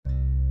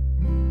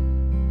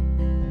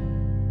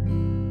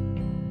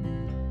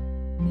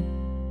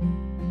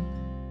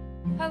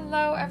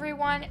Hello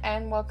everyone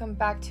and welcome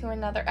back to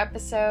another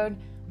episode.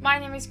 My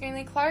name is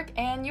Greenlee Clark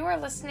and you are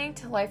listening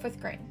to Life with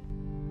Green.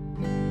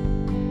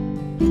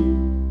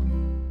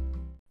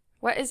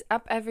 What is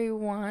up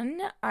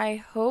everyone? I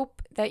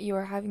hope that you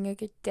are having a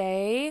good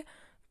day,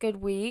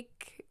 good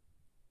week,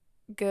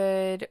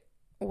 good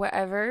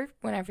whatever,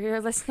 whenever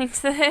you're listening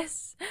to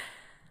this.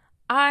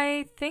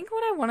 I think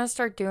what I want to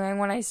start doing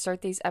when I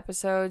start these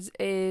episodes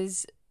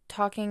is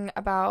talking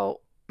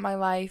about my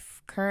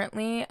life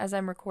currently as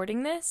I'm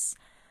recording this.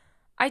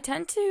 I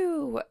tend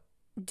to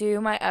do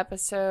my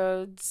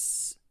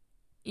episodes,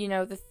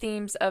 the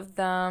themes of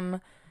them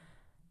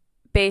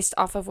based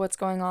off of what's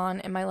going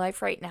on in my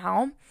life right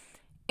now.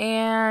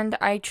 And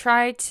I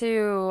try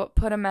to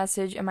put a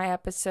message in my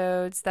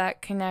episodes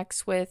that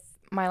connects with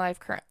my life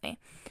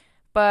currently.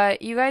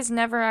 But you guys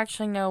never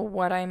actually know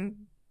what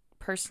I'm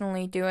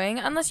personally doing,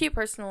 unless you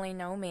personally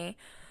know me.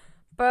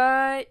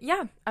 But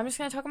yeah, I'm just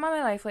going to talk about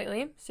my life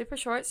lately. Super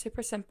short,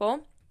 super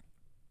simple.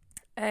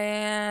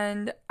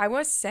 And I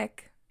was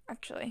sick,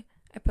 actually.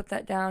 I put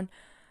that down.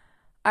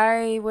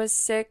 I was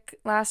sick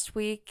last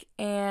week,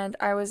 and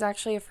I was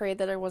actually afraid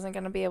that I wasn't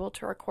going to be able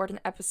to record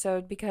an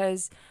episode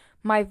because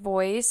my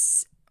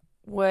voice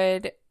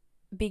would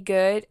be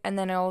good, and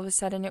then all of a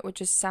sudden it would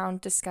just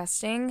sound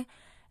disgusting.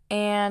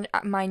 And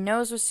my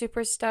nose was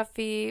super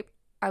stuffy.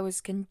 I was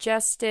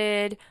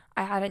congested.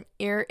 I had an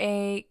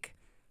earache.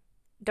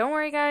 Don't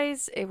worry,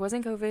 guys. It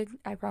wasn't COVID.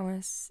 I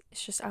promise.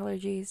 It's just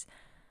allergies.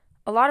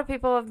 A lot of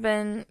people have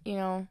been,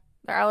 their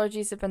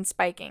allergies have been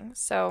spiking.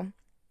 So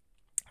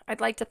I'd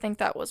like to think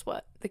that was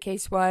what the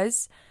case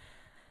was.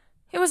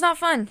 It was not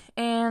fun.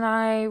 And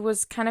I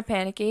was kind of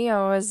panicky.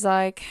 I was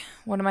like,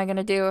 what am I going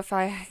to do if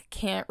I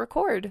can't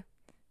record?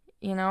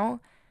 But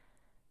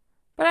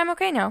I'm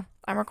okay now.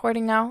 I'm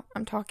recording now.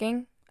 I'm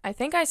talking. I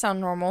think I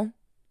sound normal.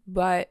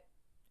 But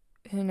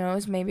who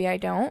knows? Maybe I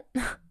don't.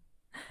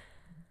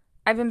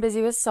 I've been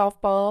busy with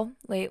softball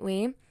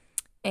lately,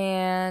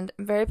 and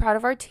I'm very proud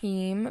of our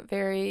team,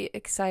 very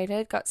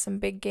excited, got some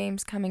big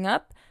games coming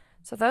up,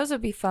 so those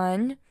would be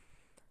fun.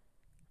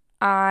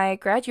 I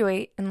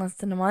graduate in less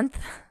than a month.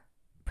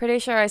 Pretty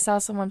sure I saw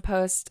someone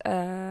post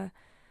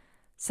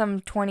some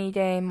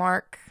 20-day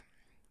mark,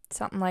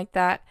 something like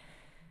that.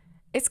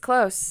 It's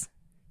close.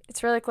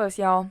 It's really close,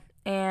 y'all,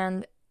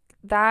 and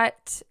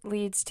that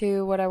leads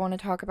to what I want to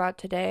talk about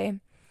today.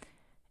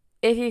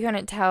 If you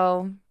couldn't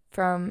tell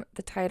from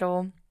the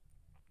title,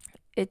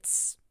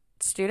 it's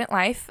student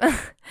life.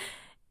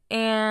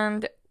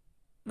 And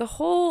the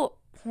whole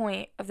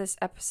point of this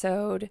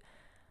episode,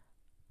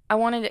 I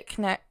wanted it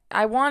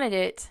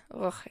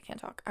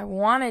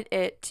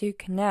to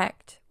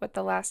connect with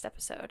the last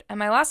episode. And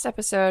my last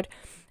episode,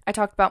 I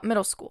talked about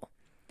middle school.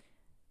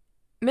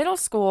 Middle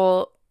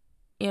school,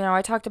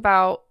 I talked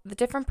about the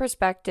different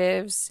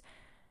perspectives.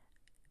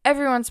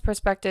 Everyone's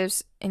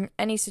perspectives in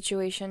any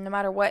situation, no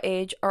matter what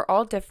age, are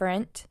all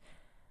different.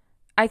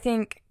 I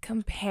think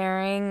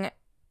comparing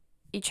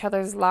each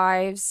other's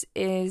lives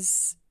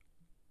is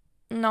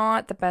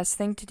not the best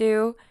thing to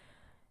do,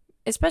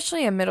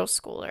 especially a middle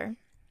schooler,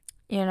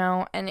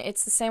 and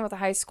it's the same with a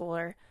high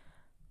schooler.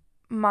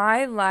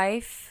 My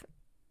life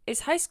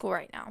is high school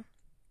right now.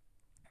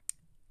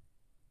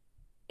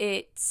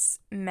 It's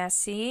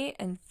messy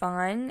and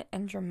fun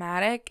and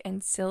dramatic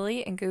and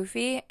silly and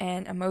goofy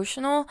and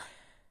emotional.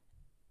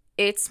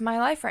 It's my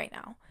life right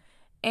now.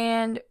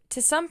 And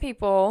to some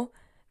people,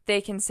 they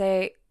can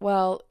say,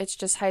 well, it's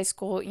just high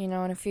school, in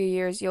a few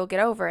years you'll get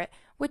over it,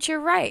 which you're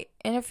right.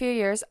 In a few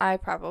years, I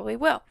probably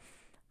will.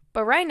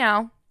 But right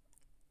now,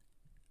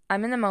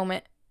 I'm in the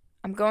moment.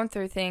 I'm going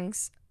through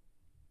things.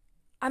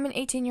 I'm an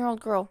 18-year-old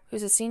girl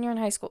who's a senior in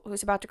high school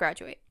who's about to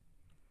graduate.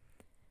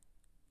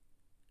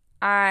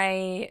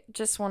 I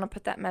just want to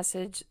put that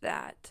message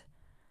that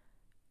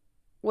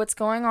what's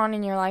going on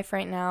in your life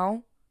right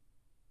now,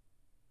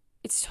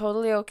 it's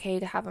totally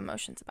okay to have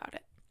emotions about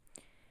it.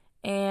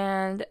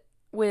 And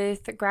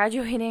with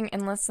graduating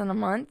in less than a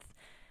month,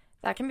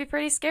 that can be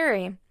pretty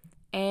scary.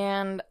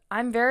 And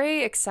I'm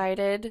very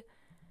excited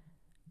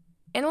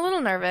and a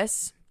little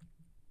nervous.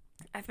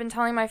 I've been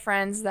telling my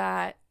friends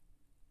that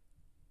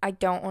I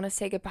don't want to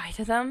say goodbye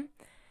to them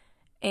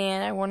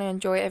and I want to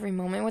enjoy every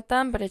moment with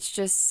them, but it's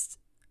just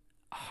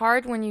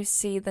hard when you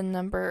see the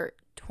number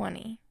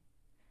 20.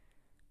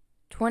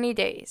 20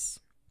 days.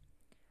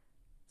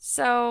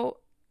 So,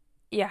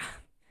 yeah,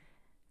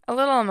 a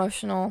little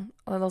emotional,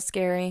 a little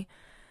scary.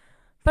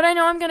 But I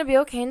know I'm going to be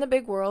okay in the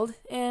big world,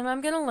 and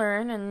I'm going to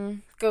learn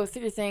and go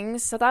through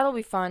things, so that'll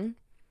be fun.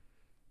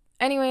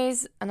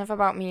 Anyways, enough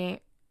about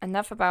me.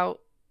 Enough about,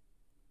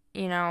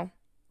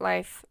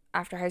 life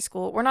after high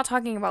school. We're not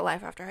talking about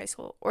life after high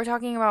school. We're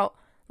talking about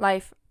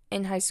life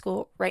in high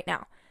school right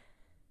now.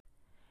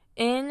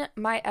 In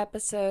my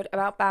episode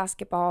about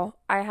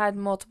basketball, I had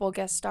multiple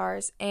guest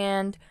stars,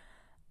 and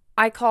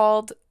I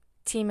called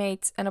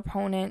teammates and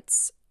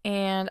opponents.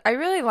 And I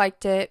really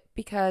liked it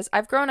because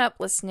I've grown up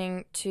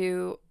listening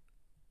to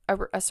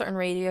a certain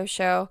radio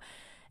show,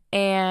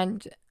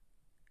 and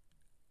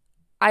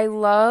I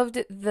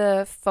loved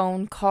the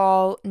phone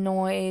call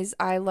noise.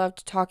 I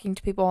loved talking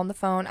to people on the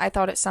phone. I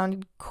thought it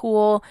sounded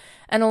cool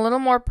and a little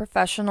more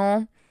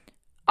professional.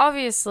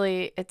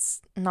 Obviously,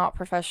 it's not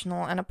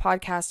professional, and a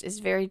podcast is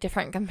very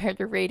different compared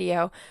to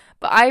radio,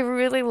 but I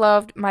really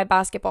loved my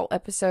basketball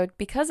episode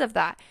because of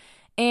that.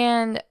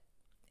 And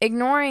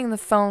ignoring the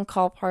phone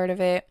call part of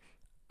it,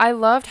 I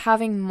loved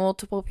having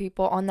multiple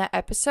people on that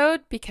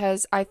episode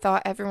because I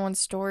thought everyone's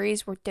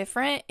stories were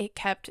different. It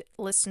kept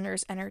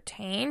listeners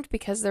entertained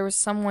because there was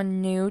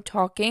someone new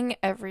talking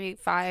every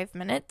 5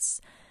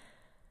 minutes.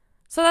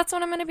 So that's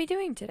what I'm going to be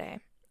doing today.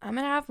 I'm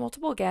going to have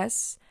multiple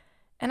guests,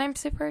 and I'm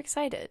super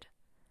excited.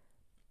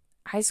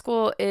 High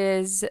school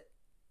is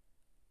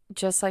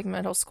just like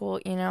middle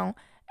school,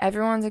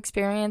 everyone's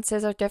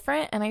experiences are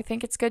different, and I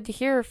think it's good to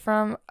hear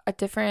from a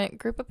different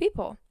group of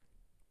people.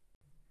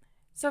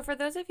 So for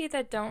those of you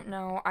that don't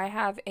know, I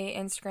have a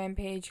Instagram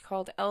page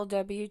called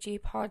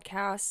LWG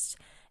Podcast,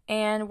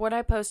 and what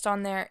I post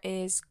on there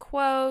is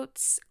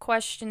quotes,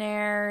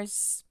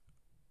 questionnaires,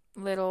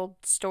 little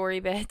story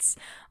bits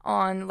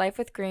on Life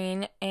with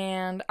Green,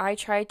 and I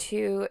try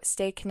to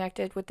stay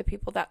connected with the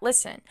people that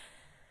listen.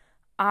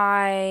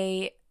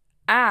 I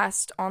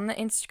asked on the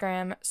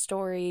Instagram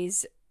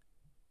stories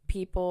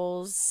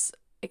people's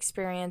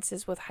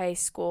experiences with high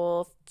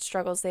school,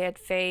 struggles they had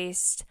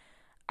faced.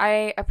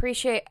 I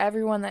appreciate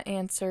everyone that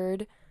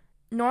answered.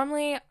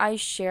 Normally, I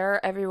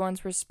share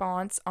everyone's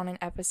response on an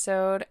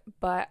episode,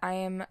 but I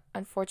am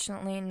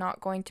unfortunately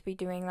not going to be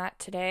doing that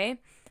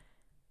today.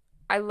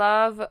 I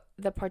love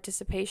the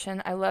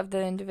participation. I love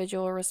the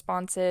individual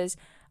responses.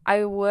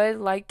 I would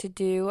like to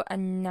do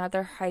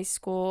another high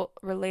school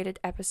related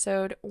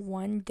episode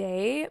one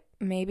day,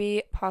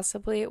 maybe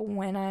possibly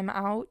when I'm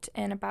out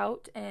and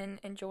about and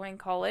enjoying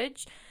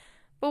college,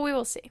 but we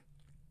will see.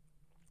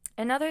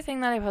 Another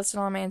thing that I posted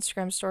on my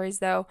Instagram stories,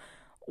 though,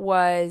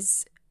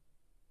 was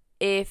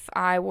if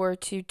I were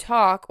to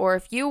talk, or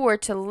if you were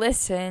to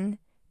listen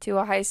to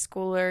a high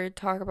schooler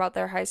talk about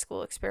their high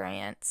school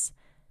experience,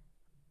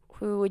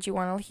 who would you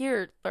want to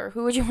hear, or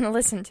who would you want to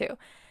listen to?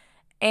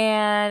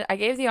 And I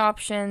gave the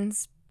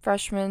options: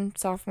 freshman,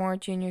 sophomore,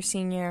 junior,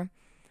 senior.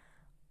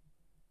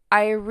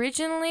 I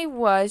originally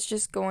was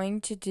just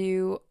going to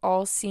do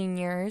all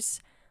seniors,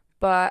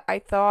 but I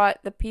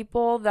thought the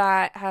people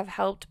that have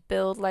helped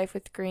build Life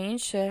with Green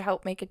should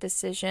help make a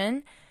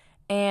decision.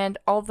 And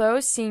although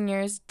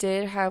seniors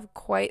did have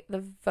quite the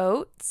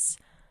votes,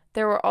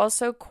 there were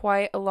also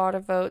quite a lot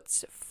of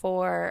votes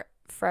for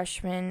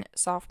freshmen,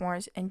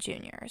 sophomores, and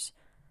juniors.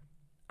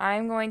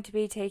 I'm going to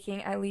be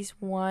taking at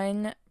least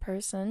one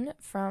person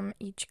from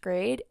each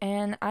grade,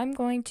 and I'm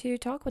going to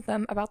talk with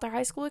them about their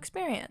high school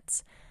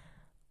experience.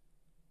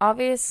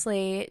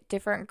 Obviously,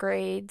 different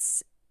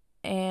grades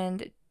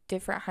and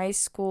different high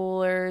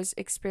schoolers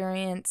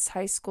experience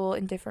high school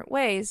in different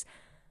ways.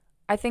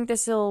 I think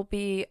this will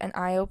be an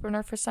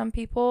eye-opener for some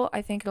people.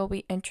 I think it'll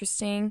be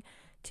interesting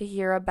to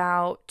hear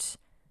about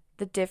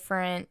the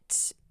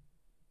different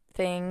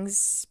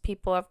things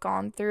people have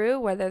gone through,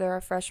 whether they're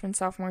a freshman,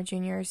 sophomore,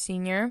 junior, or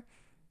senior.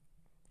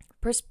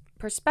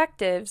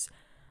 Perspectives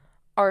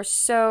are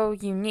so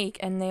unique,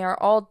 and they are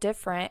all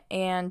different,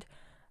 and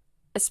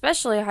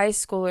especially high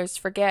schoolers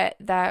forget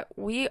that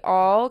we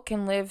all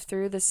can live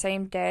through the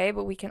same day,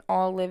 but we can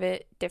all live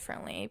it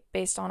differently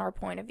based on our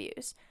point of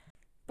views.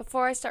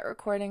 Before I start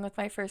recording with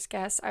my first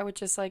guest, I would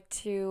just like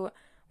to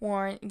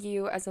warn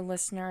you as a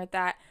listener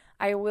that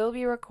I will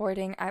be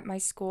recording at my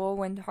school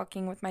when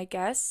talking with my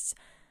guests.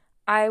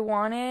 I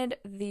wanted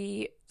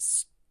the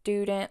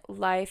student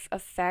life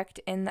effect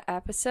in the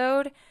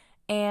episode,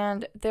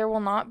 and there will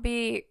not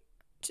be,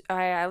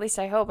 at least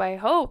I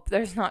hope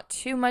there's not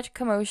too much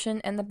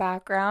commotion in the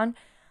background.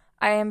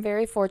 I am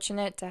very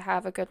fortunate to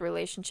have a good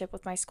relationship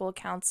with my school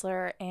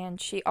counselor, and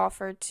she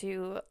offered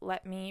to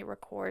let me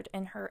record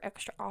in her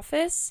extra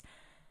office.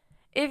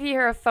 If you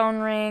hear a phone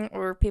ring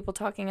or people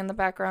talking in the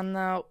background,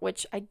 though,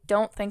 which I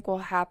don't think will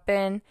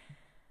happen,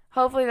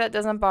 hopefully that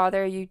doesn't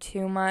bother you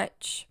too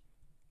much.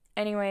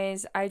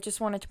 Anyways, I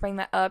just wanted to bring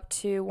that up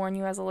to warn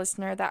you as a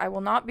listener that I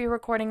will not be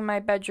recording in my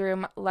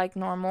bedroom like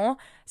normal.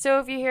 So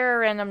if you hear a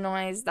random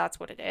noise, that's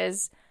what it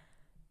is.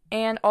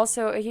 And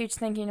also a huge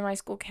thank you to my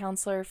school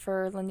counselor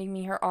for lending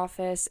me her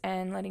office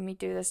and letting me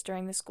do this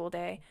during the school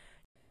day.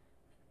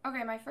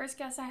 Okay, my first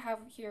guest I have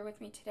here with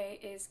me today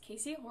is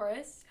Casey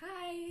Horace.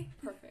 Hi.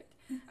 Perfect.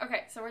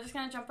 Okay, so we're just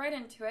going to jump right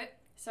into it.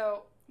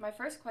 So my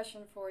first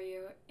question for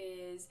you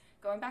is,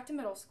 going back to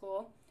middle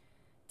school,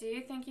 do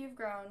you think you've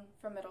grown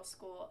from middle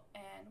school,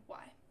 and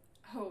why?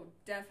 Oh,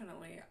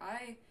 definitely.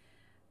 I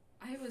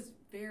was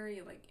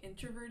very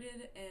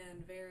introverted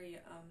and very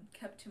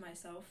kept to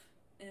myself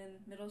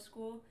in middle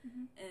school,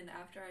 and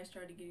after I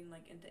started getting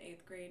into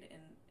 8th grade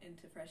and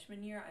into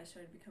freshman year, I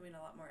started becoming a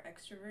lot more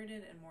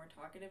extroverted and more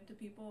talkative to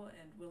people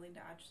and willing to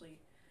actually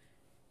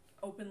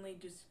openly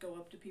just go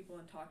up to people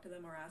and talk to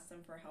them or ask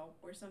them for help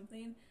or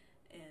something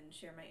and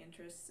share my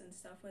interests and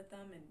stuff with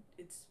them, and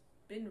it's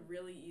been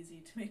really easy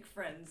to make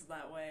friends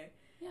that way.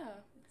 Yeah.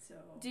 So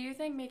do you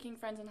think making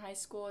friends in high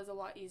school is a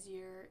lot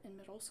easier in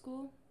middle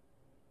school?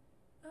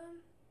 Um,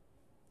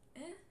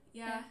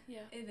 yeah,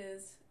 Yeah. it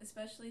is.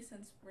 Especially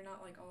since we're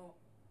not, like, all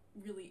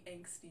really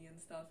angsty and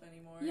stuff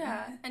anymore.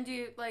 Yeah, and do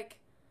you, like,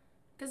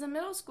 because in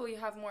middle school you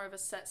have more of a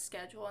set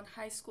schedule. In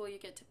high school you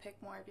get to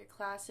pick more of your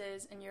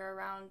classes and you're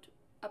around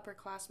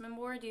upperclassmen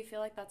more. Do you feel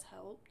like that's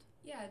helped?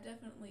 Yeah,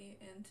 definitely.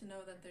 And to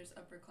know that there's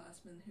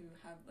upperclassmen who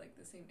have, like,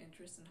 the same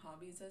interests and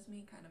hobbies as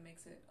me kind of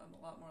makes it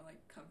a lot more,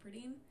 like,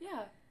 comforting.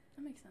 Yeah,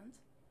 that makes sense.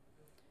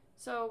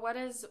 So what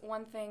is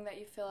one thing that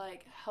you feel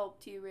like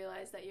helped you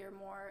realize that you're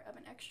more of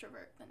an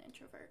extrovert than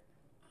introvert?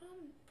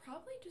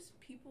 Probably just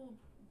people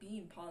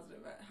being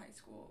positive at high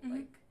school. Mhm.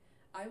 Like,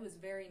 I was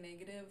very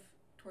negative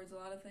towards a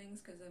lot of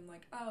things because I'm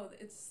like, oh,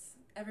 it's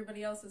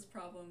everybody else's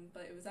problem,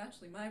 but it was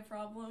actually my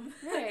problem.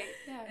 Right,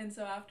 yeah. And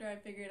so after I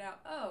figured out,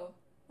 oh,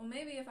 well,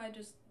 maybe if I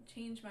just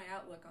change my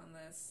outlook on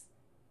this,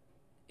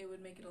 it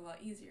would make it a lot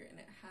easier. And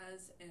it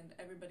has, and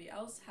everybody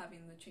else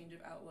having the change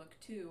of outlook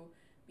too,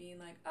 being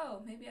like,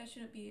 oh, maybe I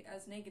shouldn't be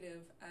as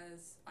negative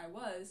as I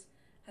was,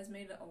 has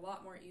made it a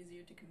lot more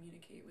easier to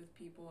communicate with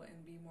people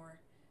and be more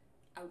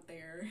out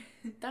there.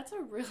 That's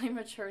a really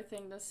mature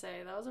thing to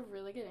say. That was a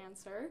really good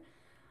answer.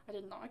 I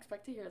did not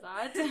expect to hear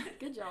that.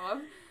 Good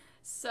job.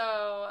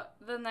 So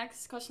the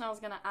next question I was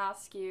going to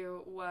ask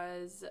you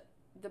was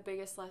the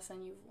biggest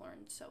lesson you've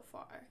learned so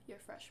far your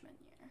freshman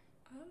year.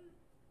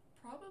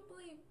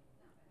 Probably,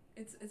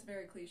 it's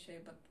very cliche,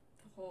 but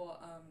the whole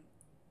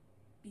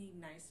being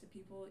nice to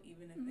people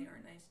even if they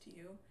aren't nice to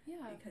you.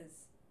 Yeah.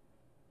 Because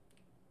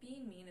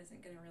being mean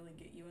isn't going to really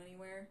get you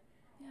anywhere.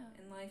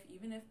 Yeah. In life,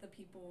 even if the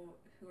people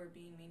who are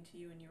being mean to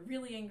you and you're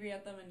really angry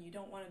at them and you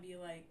don't want to be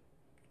like,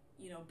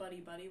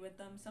 buddy with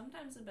them,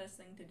 sometimes the best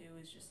thing to do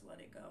is just let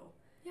it go.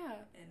 Yeah.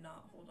 And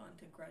not hold on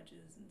to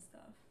grudges and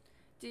stuff.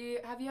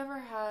 Have you ever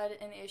had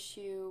an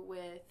issue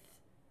with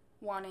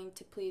wanting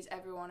to please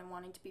everyone and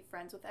wanting to be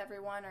friends with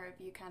everyone, or have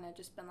you kind of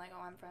just been like,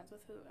 oh, I'm friends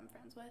with who I'm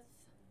friends with?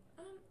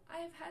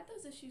 I've had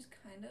those issues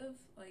kind of,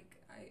 like,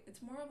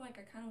 it's more of like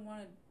I kind of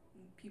wanted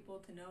people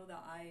to know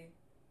that I,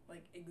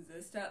 like,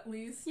 exist at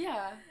least.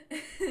 Yeah.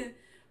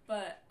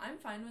 But I'm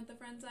fine with the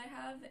friends I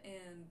have,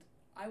 and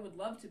I would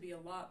love to be a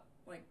lot,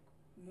 like,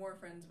 more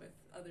friends with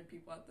other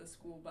people at the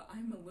school, but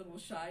I'm a little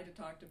shy to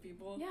talk to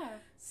people. Yeah.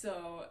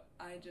 So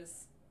I'm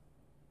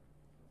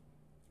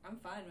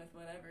fine with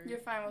whatever. You're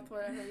fine with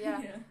whatever,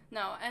 yeah. Yeah.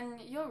 No,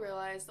 and you'll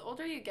realize the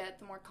older you get,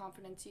 the more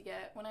confidence you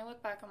get. When I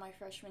look back on my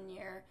freshman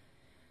year,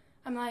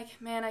 I'm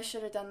like, man, I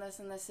should have done this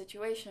in this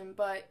situation,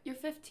 but you're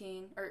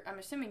 15, or I'm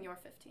assuming you're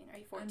 15. Are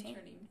you 14? I'm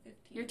turning 15.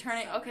 You're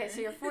turning, summer. okay,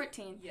 so you're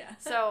 14. Yeah.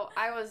 So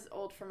I was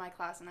old for my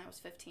class, and I was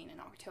 15 in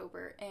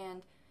October,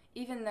 and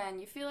even then,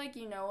 you feel like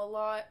you know a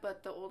lot,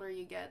 but the older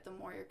you get, the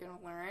more you're going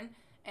to learn.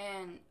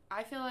 And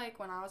I feel like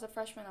when I was a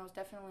freshman, I was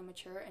definitely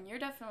mature, and you're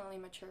definitely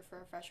mature for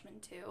a freshman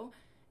too.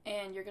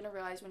 And you're going to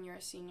realize when you're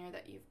a senior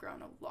that you've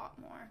grown a lot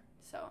more.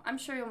 So I'm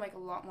sure you'll make a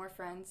lot more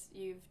friends.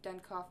 You've done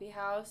Coffee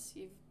House,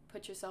 you've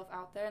put yourself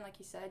out there, and like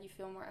you said, you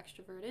feel more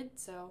extroverted,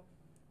 so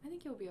I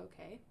think you'll be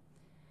okay.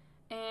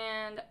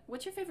 And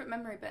what's your favorite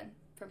memory been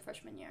from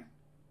freshman year?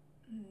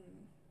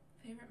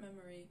 Favorite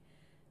memory?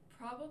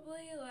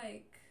 Probably,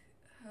 like,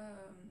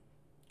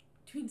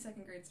 doing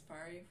second grade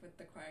safari with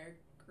the choir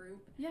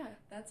group. Yeah.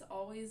 That's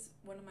always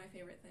one of my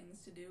favorite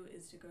things to do,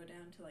 is to go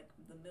down to, like,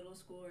 the middle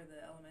school or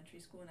the elementary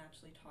school and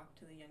actually talk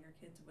to the younger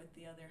kids with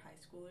the other high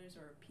schoolers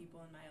or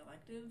people in my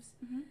electives.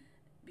 Mm-hmm.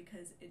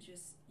 Because it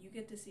just, you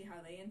get to see how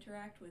they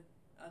interact with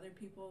other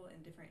people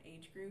in different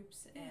age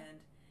groups, and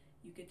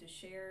you get to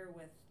share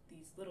with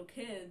these little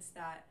kids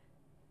that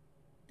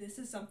this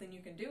is something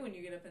you can do when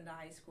you get up into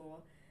high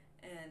school,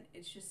 and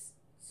it's just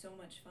so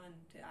much fun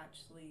to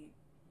actually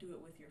do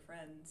it with your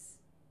friends.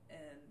 And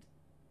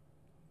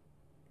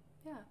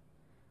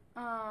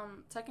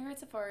second grade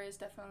safari is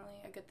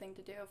definitely a good thing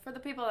to do. For the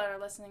people that are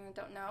listening that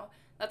don't know,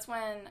 that's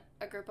when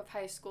a group of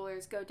high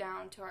schoolers go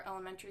down to our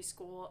elementary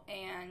school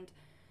and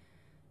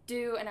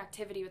do an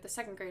activity with the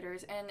second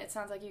graders, and it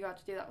sounds like you got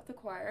to do that with the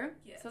choir.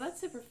 Yes. So that's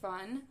super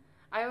fun.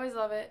 I always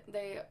love it.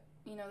 They,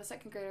 the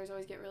second graders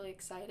always get really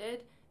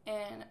excited,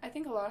 and I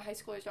think a lot of high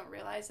schoolers don't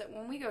realize that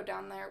when we go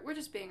down there, we're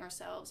just being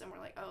ourselves, and we're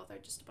like, oh, they're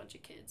just a bunch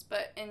of kids.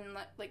 But in,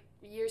 like,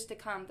 years to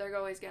come, they're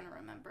always going to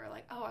remember,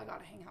 like, oh, I got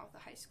to hang out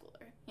with a high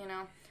schooler,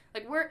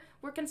 Like,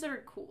 we're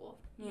considered cool.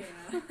 Yeah.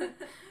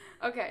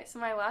 Okay, so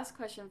my last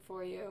question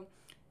for you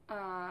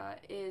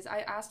is,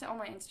 I asked it on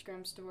my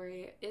Instagram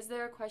story, is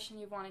there a question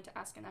you wanted to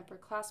ask an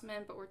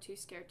upperclassman but were too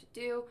scared to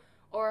do?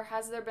 Or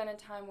has there been a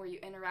time where you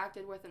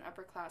interacted with an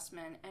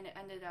upperclassman and it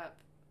ended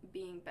up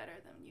being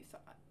better than you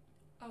thought?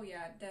 Oh,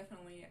 yeah,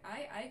 definitely.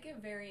 I get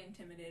very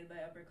intimidated by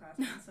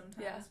upperclassmen sometimes.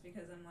 Yeah.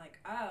 Because I'm like,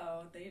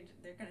 oh,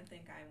 they're going to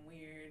think I'm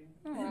weird.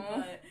 Aww.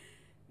 But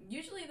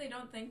usually they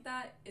don't think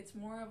that. It's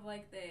more of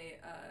like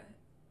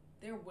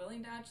they're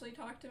willing to actually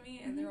talk to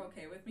me, and they're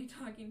okay with me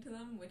talking to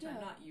them, which I'm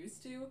not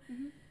used to.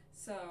 Mm-hmm.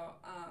 So,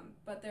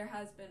 but there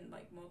has been,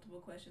 like, multiple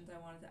questions I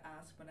wanted to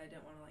ask, but I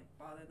didn't want to, like,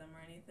 bother them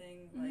or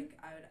anything. Mm-hmm. Like,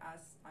 I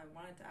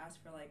wanted to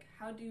ask for, like,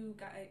 how do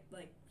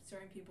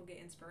certain people get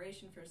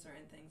inspiration for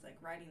certain things, like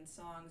writing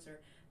songs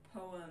or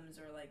poems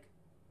or, like,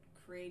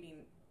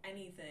 creating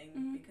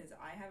anything because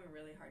I have a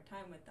really hard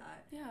time with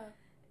that. Yeah.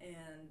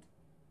 And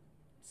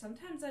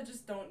sometimes I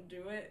just don't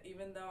do it,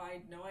 even though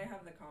I know I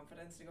have the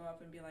confidence to go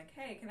up and be like,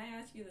 hey, can I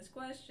ask you this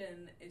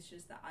question? It's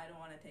just that I don't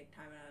want to take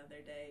time out of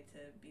their day to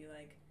be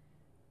like,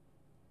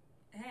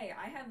 hey,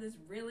 I have this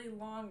really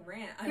long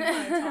rant I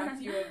want to talk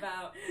to you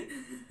about.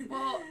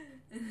 Well,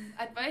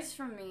 advice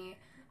from me,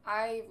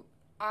 I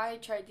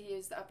tried to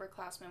use the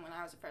upperclassmen when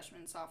I was a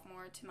freshman and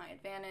sophomore to my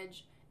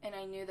advantage, and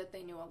I knew that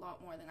they knew a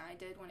lot more than I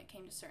did when it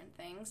came to certain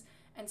things.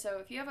 And so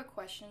if you have a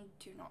question,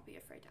 do not be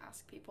afraid to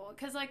ask people.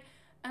 Because, like,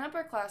 an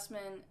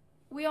upperclassman,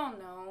 we all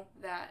know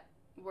that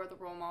we're the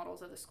role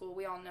models of the school.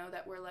 We all know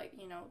that we're, like,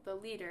 you know, the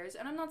leaders.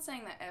 And I'm not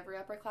saying that every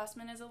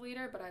upperclassman is a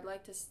leader, but I'd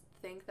like to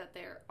think that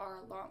there are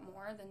a lot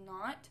more than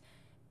not.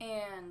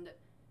 And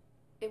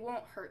it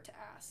won't hurt to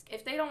ask.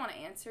 If they don't want to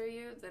answer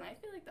you, then I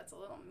feel like that's a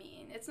little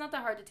mean. It's not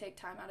that hard to take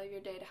time out of your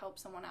day to help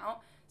someone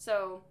out.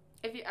 So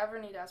if you ever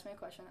need to ask me a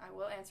question, I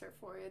will answer it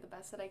for you the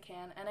best that I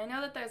can. And I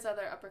know that there's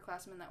other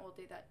upperclassmen that will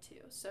do that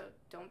too. So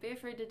don't be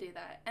afraid to do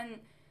that. And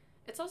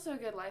it's also a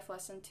good life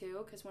lesson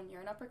too, because when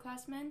you're an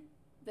upperclassman,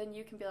 then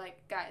you can be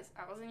like, guys,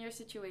 I was in your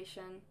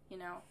situation, you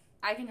know,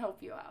 I can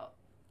help you out.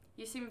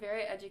 You seem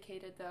very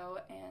educated though,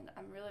 and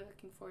I'm really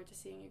looking forward to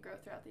seeing you grow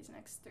throughout these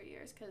next 3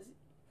 years, because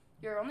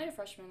you're only a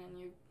freshman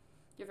and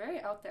you're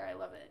very out there. I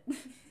love it.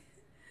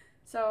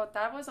 So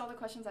that was all the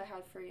questions I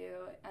had for you.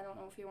 I don't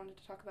know if you wanted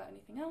to talk about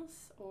anything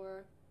else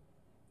or...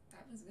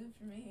 That was good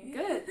for me.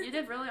 Good. You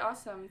did really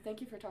awesome.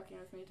 Thank you for talking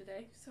with me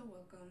today. You're so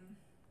welcome.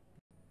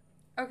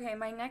 Okay,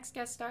 my next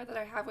guest star that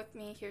I have with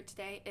me here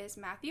today is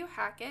Matthew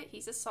Hackett.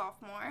 He's a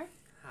sophomore.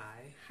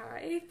 Hi.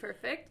 Hi,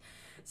 perfect.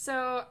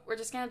 So we're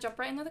just going to jump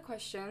right into the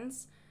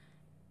questions.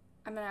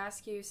 I'm going to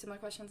ask you similar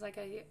questions like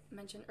I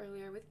mentioned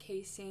earlier with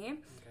Casey.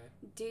 Okay.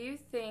 Do you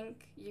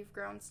think you've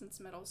grown since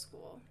middle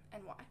school,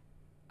 and why?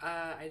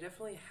 I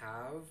definitely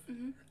have.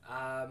 Mm-hmm.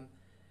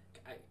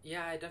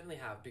 I definitely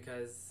have,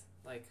 because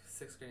like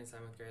 6th grade and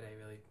 7th grade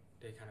I really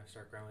did kind of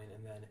start growing,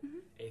 and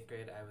then 8th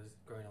grade I was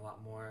growing a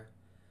lot more,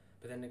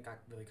 but then it got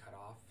really cut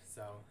off.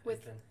 So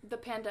with the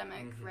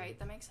pandemic, right?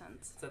 That makes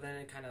sense. So then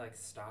it kind of like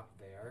stopped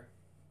there,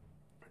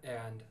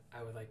 and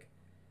I would like,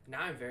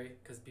 now I'm very,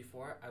 because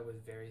before I was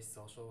very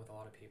social with a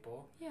lot of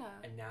people. Yeah.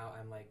 And now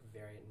I'm like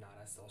very not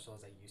as social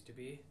as I used to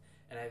be.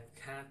 And I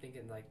kind of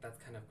thinking like that's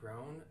kind of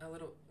grown a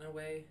little in a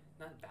way,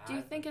 not bad. Do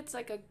you think it's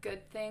like a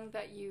good thing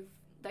that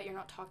you're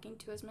not talking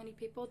to as many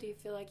people? Do you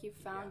feel like you've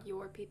found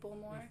your people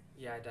more?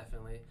 Yeah,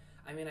 definitely.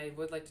 I mean, I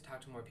would like to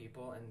talk to more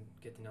people and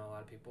get to know a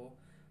lot of people,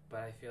 but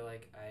I feel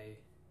like I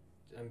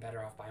am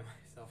better off by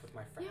myself with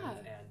my friends,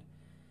 and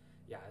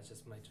yeah, it's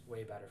just much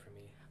way better for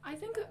me. I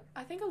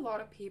think a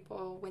lot of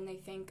people, when they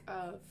think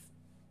of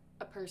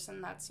a person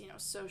that's, you know,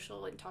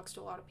 social and talks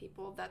to a lot of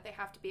people, that they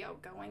have to be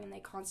outgoing and they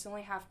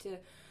constantly have to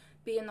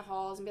be in the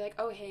halls and be like,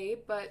 oh, hey,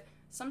 but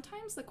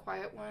sometimes the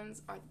quiet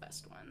ones are the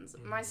best ones.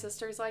 Mm-hmm. My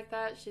sister's like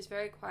that. She's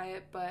very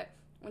quiet, but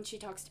when she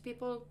talks to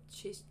people,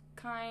 she's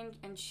kind,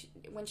 and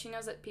when she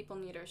knows that people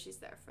need her, she's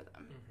there for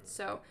them. Mm-hmm.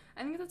 So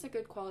I think that's a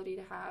good quality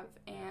to have,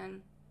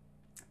 and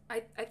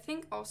I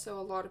think also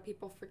a lot of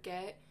people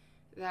forget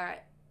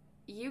that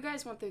you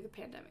guys went through the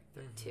pandemic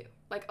too.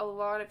 Like, a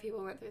lot of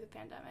people went through the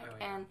pandemic,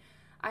 and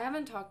I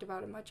haven't talked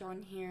about it much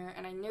on here,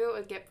 and I knew it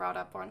would get brought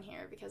up on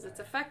here because it's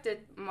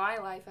affected my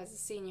life as a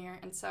senior,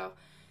 and so,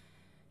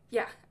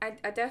 yeah,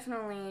 I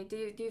definitely,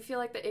 do you feel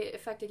like that it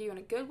affected you in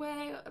a good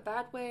way, a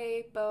bad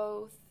way,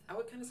 both? I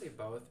would kind of say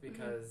both,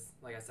 because,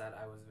 like I said,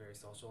 I was very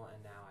social,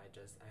 and now I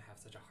have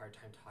such a hard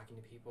time talking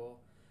to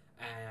people,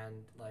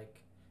 and,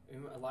 like,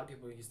 a lot of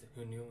people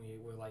who knew me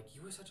were like,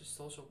 you were such a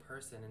social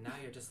person, and now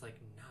you're just like,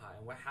 nah,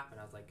 and what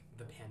happened? I was like,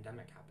 the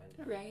pandemic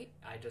happened. Right.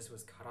 I just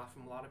was cut off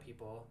from a lot of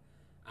people.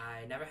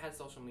 I never had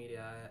social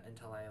media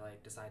until I,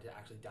 like, decided to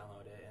actually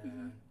download it,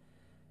 and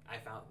I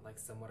found, like,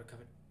 somewhat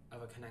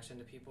of a connection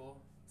to people,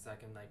 so I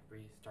can, like,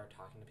 restart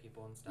talking to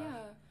people and stuff.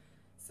 Yeah.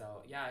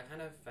 So, yeah, it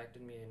kind of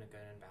affected me in a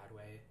good and bad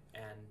way,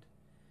 and,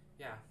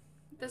 yeah.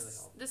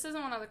 This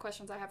isn't one of the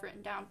questions I have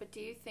written down, but do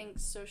you think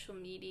social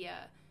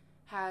media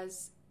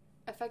has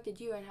affected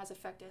you and has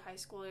affected high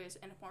schoolers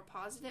in a more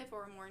positive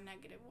or a more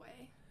negative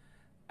way?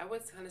 I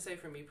would kind of say,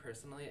 for me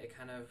personally, it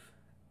kind of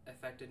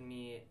affected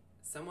me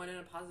somewhat in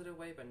a positive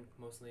way, but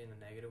mostly in a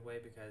negative way,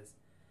 because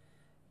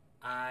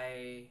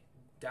I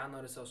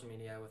downloaded social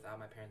media without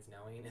my parents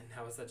knowing, and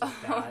that was such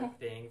a bad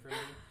thing for me,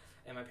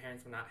 and my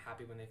parents were not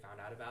happy when they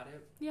found out about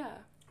it. Yeah.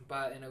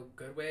 But in a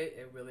good way,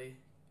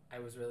 I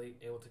was really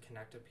able to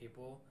connect to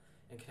people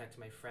and connect to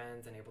my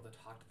friends and able to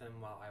talk to them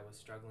while I was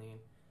struggling.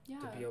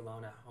 To be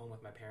alone at home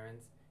with my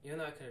parents. Even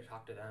though I could have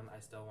talked to them,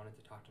 I still wanted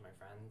to talk to my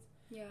friends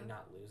and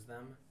not lose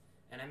them.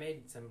 And I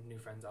made some new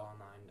friends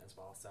online as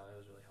well, so it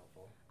was really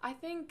helpful.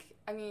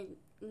 I mean,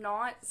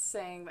 not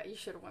saying that you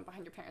should have went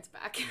behind your parents'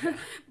 back,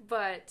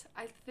 but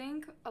I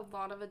think a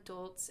lot of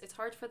adults, it's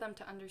hard for them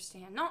to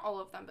understand, not all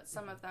of them, but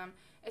some of them,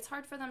 it's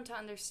hard for them to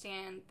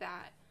understand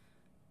that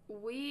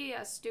we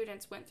as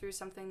students went through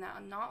something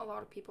that not a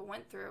lot of people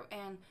went through,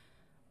 and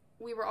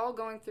we were all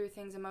going through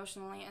things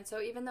emotionally, and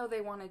so even though they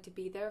wanted to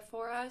be there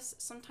for us,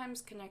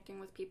 sometimes connecting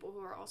with people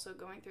who are also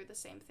going through the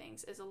same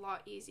things is a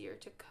lot easier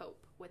to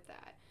cope with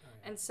that. Oh,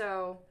 yeah. And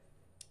so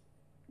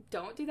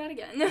don't do that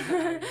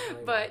again.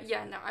 But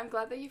yeah, no, I'm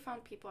glad that you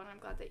found people, and I'm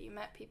glad that you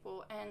met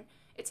people, and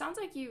it sounds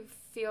like you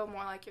feel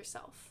more like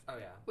yourself. Oh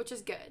yeah, which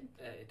is good.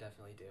 I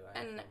definitely do.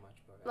 I feel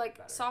much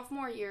better.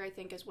 Sophomore year, I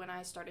think, is when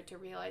I started to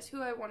realize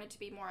who I wanted to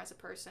be more as a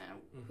person,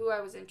 who I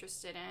was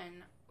interested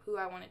in, who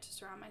I wanted to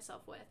surround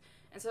myself with.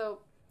 And so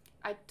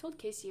I told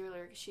Casey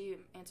earlier, because she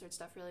answered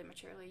stuff really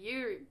maturely.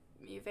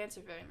 You've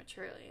answered very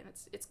maturely, and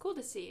it's cool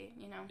to see,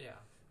 you know. Yeah.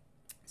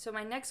 So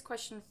my next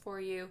question for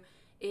you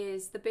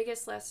is the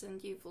biggest lesson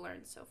you've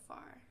learned so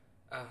far.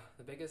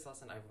 The biggest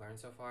lesson I've learned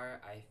so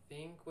far, I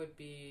think, would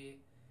be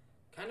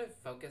kind of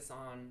focus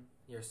on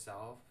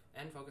yourself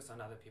and focus on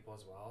other people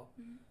as well.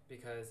 Mm-hmm.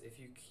 Because if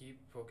you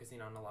keep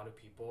focusing on a lot of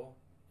people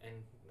and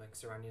like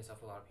surrounding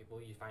yourself with a lot of people,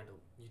 you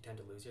tend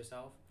to lose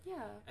yourself.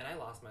 Yeah. And I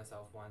lost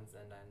myself once,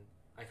 and then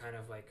I kind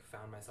of like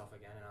found myself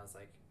again, and I was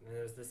like, and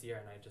it was this year,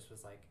 and I just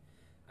was like,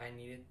 I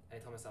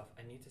told myself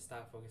I need to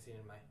stop focusing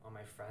on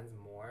my friends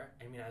more.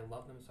 I mean, I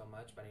love them so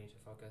much, but I need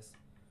to focus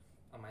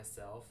on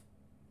myself,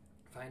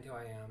 find who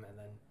I am, and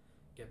then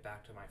get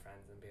back to my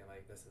friends and be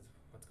like, this is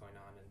what's going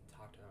on, and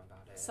talk to them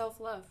about it.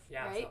 Self-love,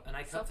 yeah, right? And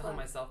I kept telling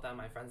myself that,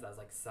 my friends, that was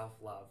like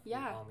self-love.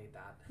 Yeah. We all need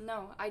that.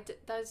 No,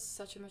 that is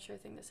such a mature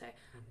thing to say.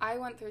 Mm-hmm. I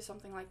went through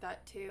something like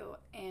that too,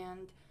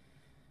 and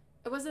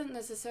it wasn't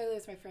necessarily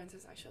with my friends,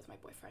 it's actually with my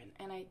boyfriend.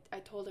 And I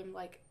told him,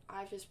 like,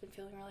 I've just been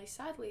feeling really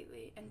sad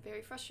lately and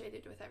very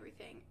frustrated with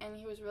everything. And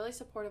he was really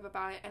supportive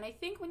about it. And I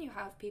think when you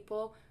have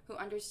people who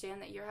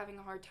understand that you're having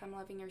a hard time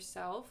loving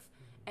yourself,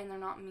 and they're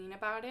not mean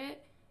about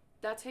it,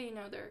 that's how you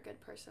know they're a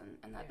good person,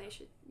 and that they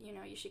should, you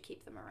know, you should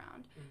keep them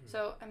around. Mm-hmm.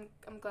 So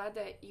I'm glad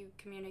that you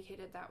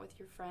communicated that with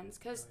your friends,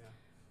 because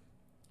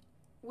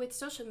with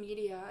social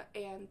media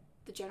and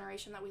the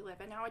generation that we live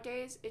in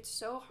nowadays, it's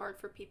so hard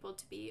for people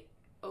to be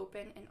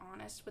open and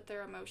honest with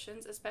their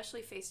emotions,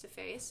 especially face to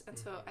face. And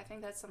so I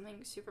think that's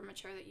something super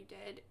mature that you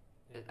did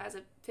as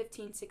a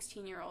 15,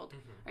 16-year-old.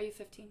 Mm-hmm. Are you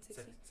 15,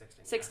 16?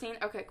 16?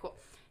 Yeah. Okay, cool.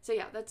 So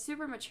yeah, that's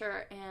super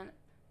mature, and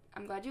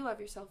I'm glad you love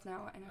yourself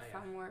now and have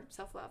found more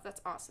self-love. That's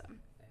awesome.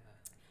 Yeah.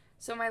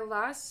 So my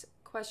last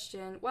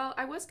question, well,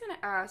 I was going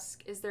to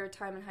ask, is there a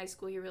time in high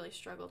school you really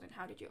struggled, and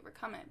how did you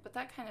overcome it? But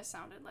that kind of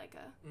sounded like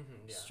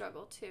a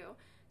struggle too.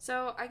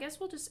 So I guess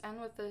we'll just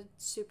end with a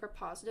super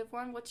positive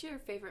one. What's your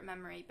favorite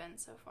memory been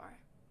so far?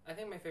 I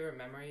think my favorite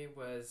memory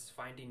was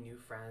finding new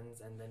friends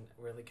and then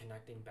really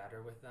connecting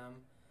better with them,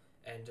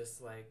 and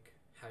just like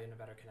having a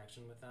better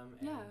connection with them,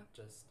 and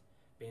just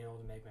being able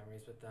to make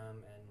memories with them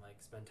and like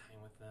spend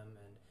time with them.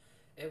 And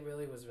it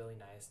really was really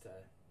nice to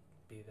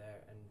be there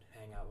and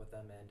hang out with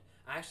them. And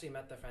I actually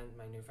met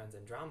my new friends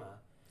in drama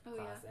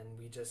class, and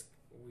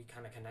we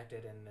kind of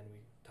connected, and then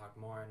we talked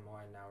more and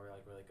more, and now we're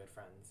like really good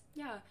friends.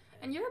 Yeah,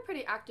 and you're a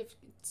pretty active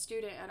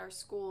student at our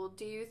school.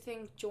 Do you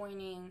think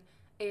joining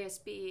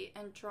ASB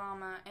and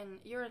drama, and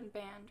you're in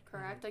band,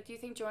 correct? Mm-hmm. Like, do you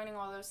think joining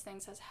all those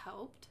things has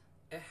helped?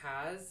 It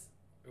has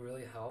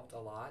really helped a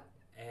lot,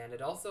 and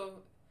it also,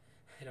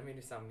 I don't mean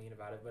to sound mean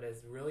about it, but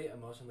it's really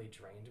emotionally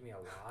drained me a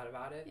lot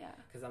about it. Yeah.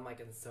 Because I'm like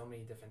in so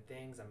many different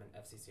things. I'm in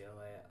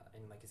FCCLA,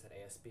 and like you said,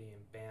 ASB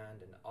and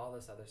band and all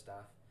this other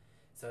stuff.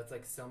 So it's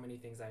like so many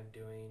things I'm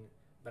doing,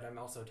 but I'm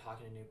also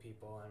talking to new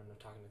people, and I'm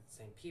talking to the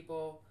same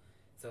people.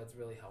 So it's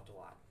really helped a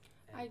lot.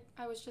 And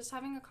I was just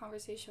having a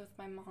conversation with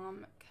my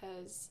mom,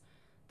 because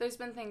there's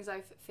been things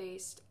I've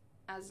faced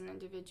as an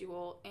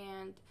individual,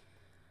 and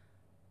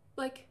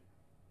like,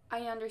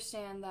 I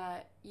understand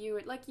that you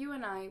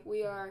and I,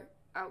 we are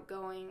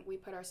outgoing, we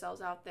put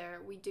ourselves out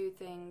there, we do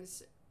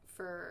things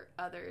for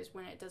others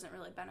when it doesn't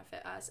really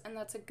benefit us, and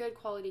that's a good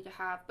quality to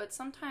have, but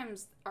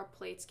sometimes our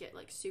plates get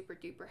like super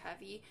duper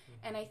heavy.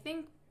 Mm-hmm. And I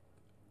think,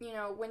 you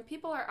know, when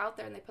people are out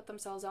there and they put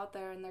themselves out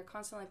there and they're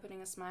constantly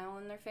putting a smile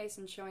on their face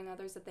and showing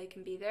others that they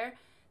can be there,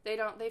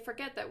 they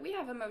forget that we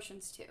have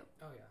emotions too.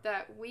 Oh yeah.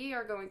 That we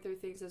are going through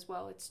things as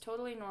well. It's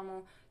totally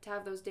normal to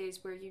have those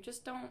days where you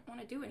just don't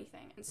want to do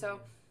anything. And so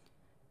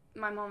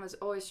my mom has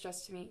always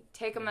stressed to me,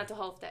 take a mental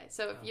health day.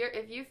 So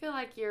if you feel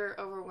like you're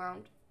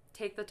overwhelmed,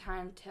 take the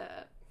time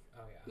to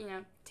you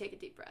know, take a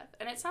deep breath.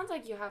 And it sounds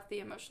like you have the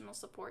emotional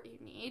support you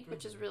need,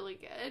 which is really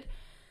good.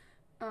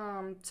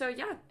 So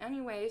yeah,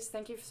 anyways,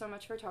 thank you so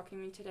much for talking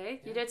to me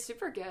today. Yeah. You did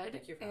super good.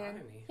 Thank you for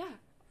having me. Yeah.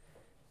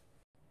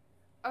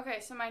 Okay,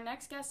 so my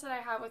next guests that I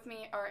have with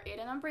me are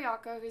Aiden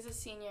Umbriaco, who's a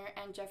senior,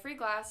 and Jeffrey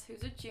Glass,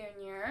 who's a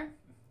junior.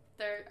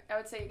 I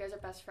would say you guys are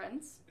best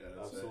friends.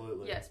 Yeah,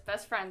 absolutely. Yes,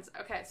 best friends.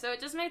 Okay, so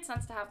it just made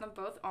sense to have them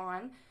both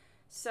on.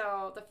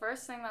 So the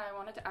first thing that I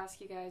wanted to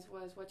ask you guys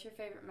was, what's your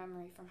favorite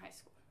memory from high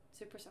school?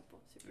 Super simple.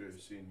 You're a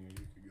senior, you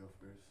could go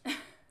first.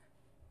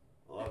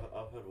 Well,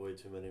 I've had way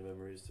too many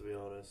memories, to be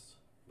honest.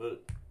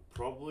 But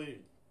probably,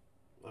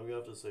 I'm going to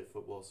have to say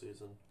football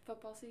season.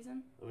 Football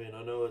season? I mean,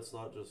 I know it's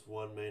not just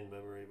one main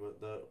memory,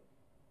 but that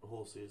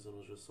whole season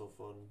was just so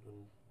fun,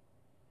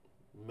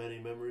 and many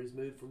memories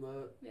made from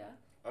that. Yeah.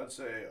 I'd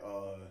say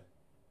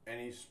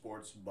any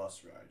sports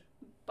bus ride.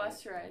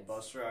 Bus rides.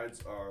 Bus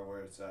rides are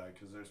where it's at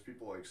because there's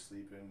people like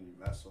sleeping. You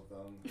mess with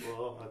them.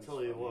 Well, I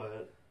tell you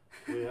what,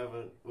 we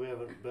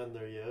haven't been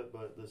there yet,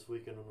 but this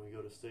weekend when we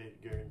go to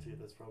state, guaranteed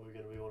that's probably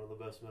going to be one of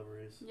the best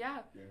memories.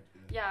 Yeah.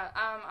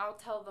 I'll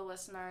tell the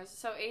listeners.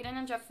 So Aiden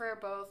and Jeffrey are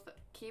both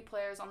key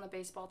players on the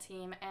baseball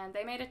team, and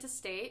they made it to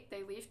state.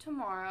 They leave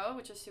tomorrow,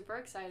 which is super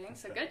exciting.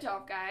 So good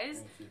job,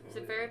 guys.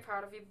 So very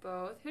proud of you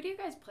both. Who do you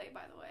guys play,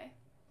 by the way?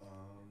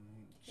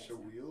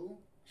 Shawil.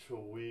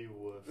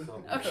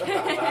 Something. Okay.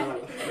 I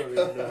don't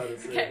even know how to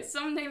say Okay, it.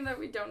 some name that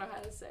we don't know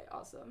how to say.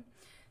 Awesome.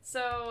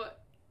 So,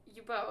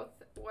 you both,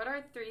 what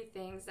are 3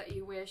 things that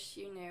you wish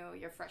you knew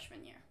your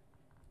freshman year?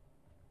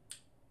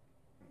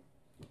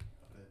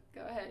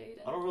 Go ahead,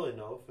 Aiden. I don't really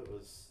know if it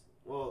was,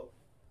 well,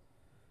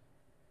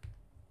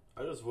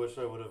 I just wish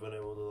I would have been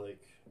able to,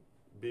 like,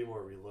 be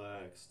more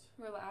relaxed.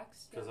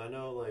 Relaxed. Because I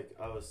know, like,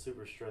 I was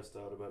super stressed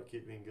out about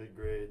keeping good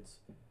grades,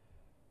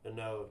 and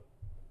now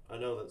I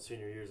know that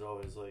senior year is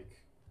always, like,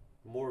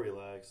 more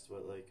relaxed,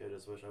 but, like, I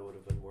just wish I would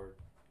have been more,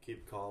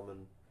 keep calm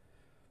and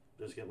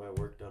just get my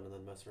work done and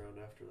then mess around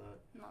after that.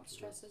 Not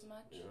stress as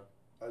much. Yeah.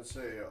 I'd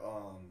say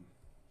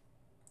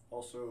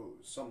also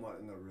somewhat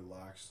in the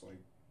relaxed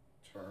like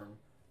term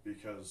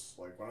because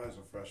like when I was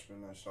a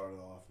freshman I started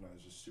off and I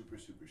was just super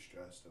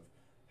stressed of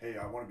hey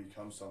I want to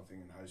become something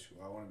in high school,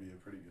 I want to be a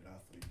pretty good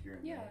athlete here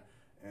and there,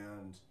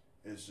 and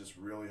it's just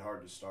really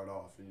hard to start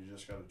off and you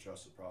just got to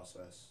trust the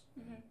process.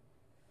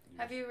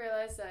 Have you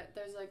realized that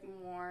there's like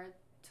more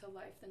to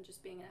life than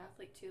just being an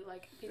athlete too?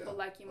 Like people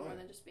like you more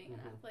than just being an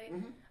athlete.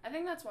 I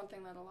think that's one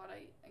thing that a lot of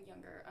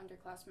younger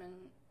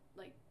underclassmen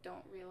like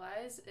don't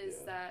realize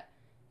is that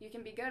you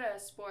can be good at a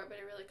sport, but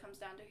it really comes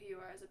down to who you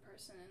are as a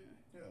person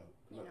and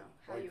you know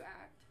how you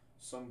act.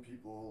 Some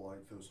people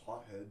like those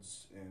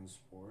hotheads in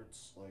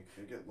sports, like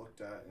they get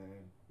looked at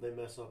and they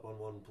mess up on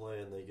one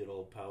play and they get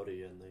all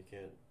pouty and they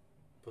can't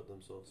put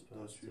themselves past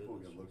those people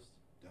it. get looked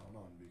down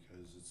on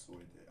because it's the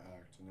way they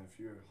act, and if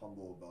you're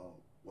humble about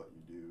what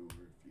you do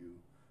or if you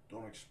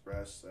don't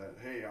express that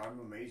hey I'm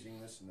amazing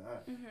this and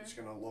that, it's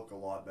gonna look a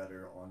lot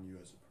better on you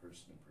as a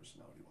person and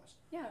personality wise.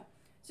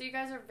 So you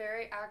guys are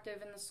very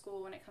active in the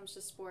school when it comes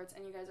to sports,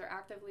 and you guys are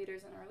active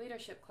leaders in our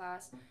leadership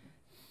class.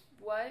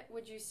 What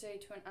would you say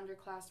to an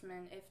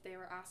underclassman if they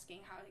were asking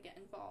how to get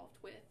involved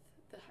with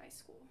the high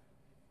school?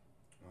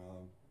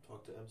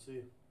 Talk to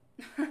MC.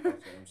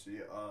 MC.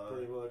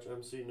 Pretty much,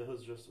 MC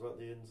knows just about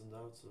the ins and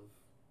outs of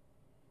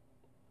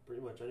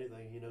pretty much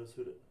anything. He knows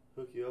who to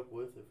hook you up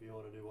with if you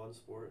want to do one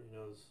sport. He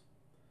knows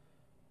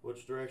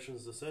which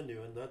directions to send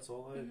you, and that's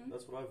all.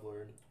 That's what I've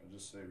learned. I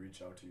just say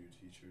reach out to your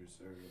teachers.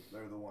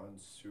 They're the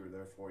ones who are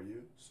there for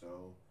you.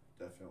 So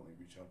definitely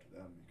reach out to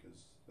them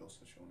because they'll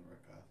set you on the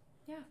right path.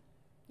 Yeah.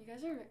 You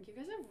guys have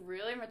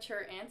really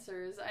mature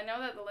answers. I know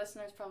that the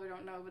listeners probably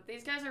don't know, but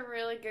these guys are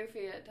really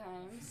goofy at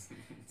times.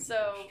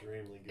 So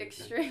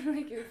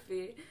extremely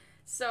goofy.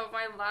 So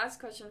my last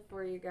question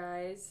for you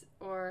guys,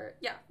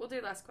 we'll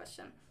do last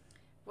question.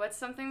 What's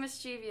something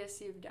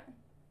mischievous you've done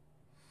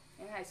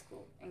in high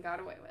school and got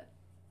away with?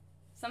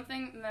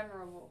 Something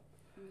memorable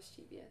and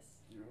mischievous.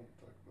 You don't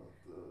talk about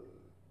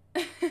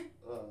the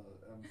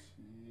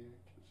MC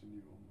catching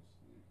you almost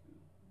naked.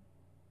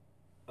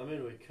 I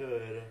mean, we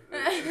could.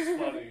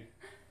 It's funny.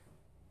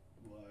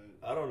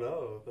 But I don't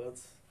know.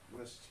 That's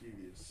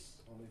mischievous.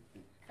 Only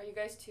thing. Are you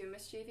guys too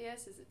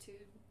mischievous? Is it too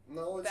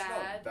No, it's bad?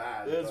 not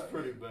bad. It's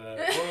pretty bad.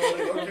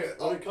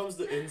 Well, when it comes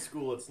to in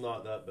school, it's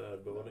not that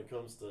bad. But when it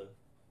comes to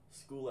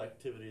school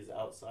activities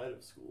outside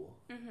of school,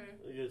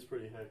 it gets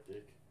pretty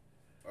hectic.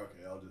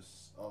 Okay,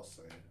 I'll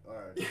say it. All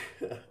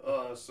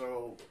right.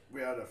 So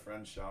we had a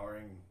friend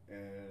showering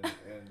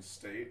in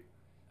state,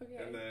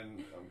 and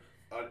then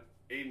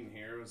Aiden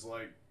here was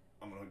like,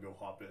 "I'm gonna go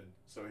hop in."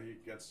 So he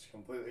gets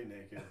completely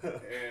naked,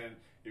 and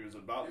he was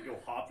about to go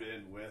hop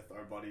in with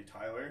our buddy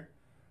Tyler,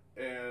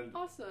 and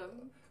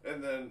awesome.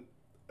 And then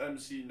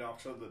MC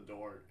knocks on the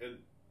door, and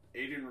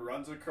Aiden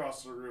runs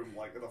across the room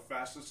like the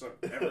fastest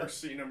I've ever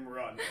seen him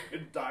run,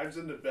 and dives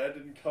into bed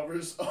and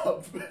covers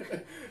up.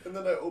 And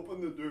then I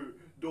open the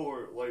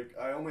door, like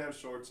I only have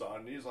shorts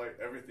on, and he's like,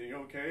 "Everything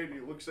okay?" And he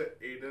looks at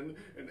Aiden,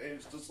 and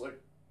Aiden's just like,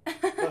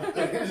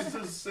 he's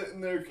just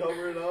sitting there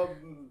covering up.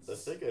 I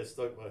think I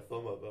stuck my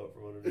thumb up out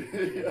from underneath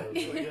the I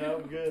was like, yeah,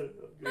 I'm good.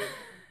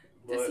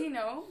 Does he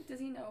know? Does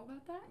he know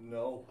about that?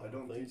 No, I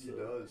don't think he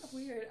does.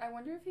 Weird. I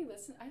wonder if he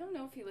listens. I don't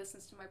know if he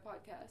listens to my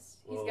podcast.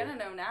 He's gonna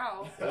know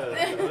now.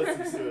 If he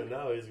listens to it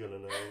now, he's gonna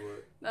know.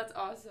 But that's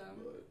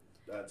awesome. But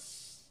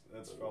that's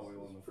probably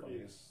one of the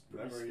funniest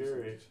memories.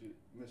 Scary.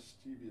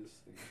 Mischievous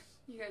things.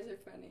 You guys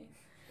are funny.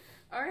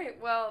 All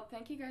right. Well,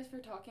 thank you guys for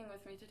talking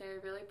with me today.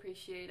 I really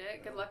appreciate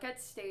it. Good luck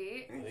at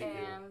state.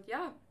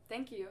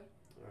 Thank you.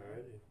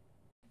 Alrighty.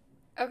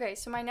 Okay,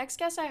 so my next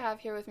guest I have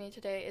here with me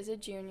today is a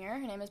junior.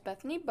 Her name is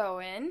Bethany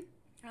Bowen.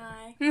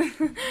 Hi.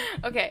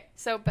 Okay,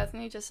 so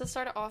Bethany, just to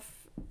start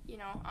off,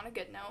 on a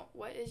good note,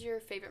 what is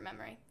your favorite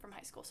memory from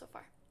high school so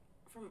far?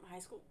 From high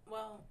school?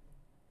 Well,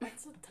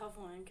 that's a tough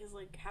one because,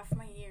 half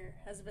my year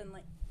has been,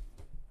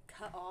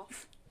 cut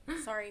off.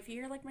 Sorry, if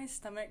you hear, like, my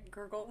stomach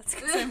gurgle, it's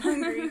because I'm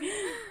hungry.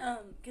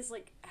 Because,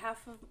 like,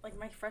 half of, like,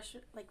 my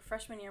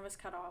freshman year was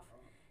cut off,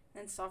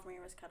 and sophomore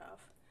year was cut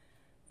off.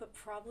 But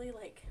probably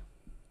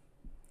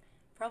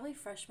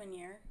freshman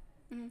year,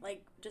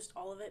 like, just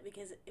all of it,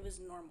 because it was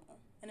normal,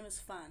 and it was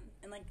fun.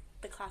 And, like,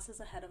 the classes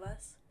ahead of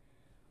us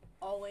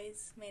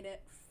always made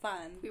it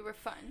fun. We were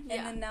fun,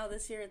 And then now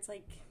this year, it's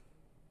like...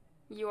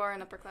 You are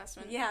an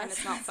upperclassman, yeah, and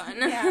it's not fun.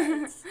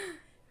 Yeah.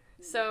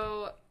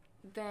 So,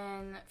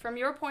 then, from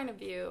your point of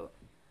view,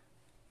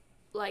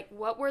 like,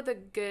 what were the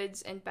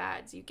goods and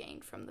bads you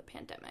gained from the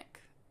pandemic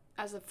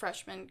as a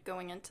freshman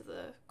going into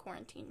the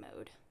quarantine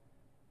mode?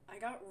 I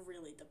got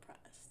really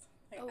depressed.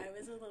 Like, I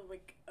was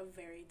a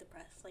very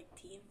depressed, like,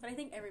 teen. But I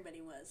think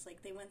everybody was.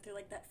 Like, they went through,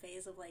 like, that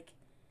phase of, like,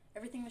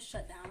 everything was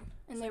shut down.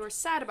 And they were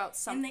sad about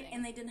something.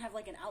 And they didn't have,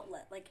 like, an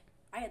outlet. Like,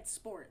 I had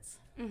sports,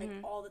 like,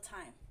 all the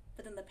time.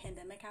 But then the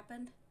pandemic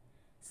happened,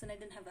 so then I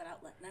didn't have that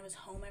outlet. And I was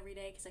home every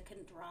day because I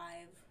couldn't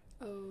drive.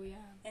 Oh, yeah.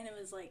 And it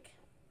was, like...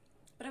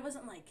 But I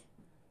wasn't, like,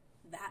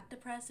 that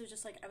depressed. It was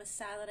just, like, I was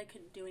sad that I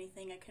couldn't do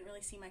anything. I couldn't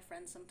really see my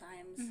friends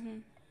sometimes.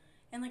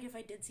 And, like, if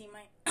I did see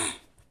my...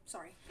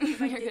 Sorry.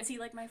 If I did see,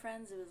 like, my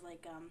friends, it was,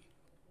 like,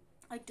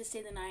 to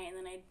stay the night, and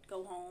then I'd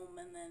go home,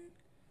 and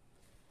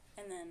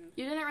then...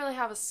 You didn't really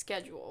have a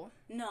schedule.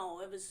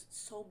 No, it was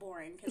so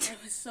boring, because I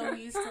was so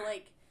used to,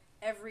 like,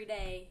 every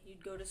day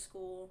you'd go to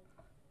school,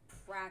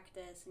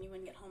 practice, and you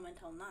wouldn't get home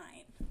until 9.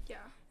 Yeah.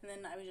 And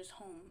then I was just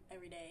home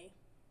every day,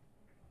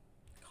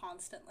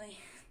 constantly.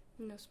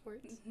 No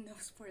sports. No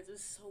sports. It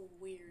was so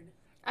weird.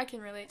 I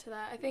can relate to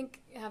that. I think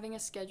having a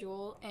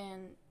schedule,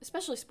 and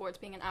especially sports,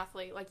 being an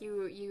athlete, like,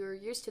 you're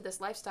used to this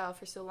lifestyle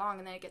for so long,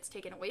 and then it gets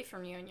taken away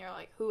from you, and you're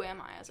like, who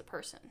am I as a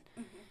person?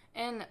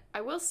 And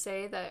I will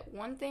say that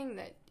one thing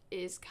that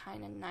is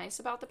kind of nice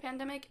about the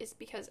pandemic is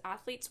because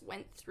athletes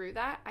went through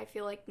that. I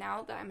feel like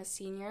now that I'm a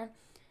senior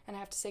and I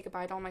have to say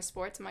goodbye to all my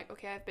sports, I'm like,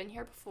 okay, I've been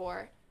here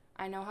before.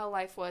 I know how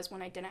life was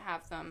when I didn't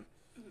have them.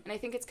 And I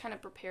think it's kind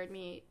of prepared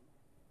me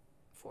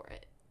for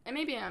it. And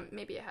maybe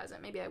it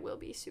hasn't. Maybe I will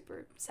be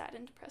super sad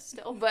and depressed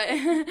still, but...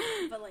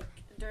 But, like,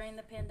 during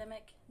the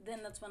pandemic,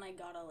 then that's when I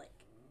gotta,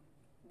 like,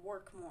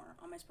 work more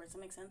on my sports. That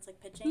makes sense? Like,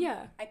 pitching.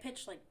 Yeah. I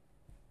pitched, like,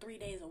 3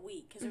 days a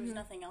week because there was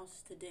nothing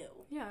else to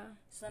do. Yeah.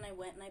 So then I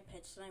went and I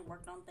pitched and I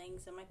worked on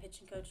things, and my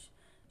pitching coach,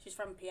 she's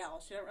from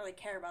PL. She didn't really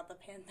care about the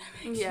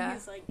pandemic. Yeah. She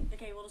was like,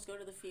 okay, we'll just go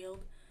to the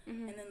field.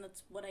 And then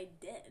that's what I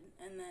did.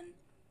 And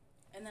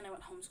then I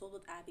went homeschooled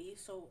with Abby,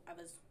 so I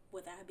was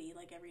with Abby,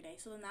 like, every day.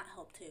 So then that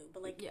helped, too.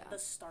 But, like, the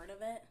start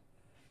of it,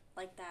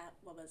 like, that,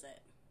 what was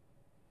it?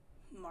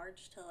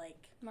 March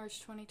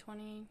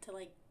 2020. To,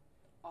 like,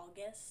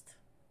 August.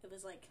 It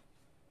was, like,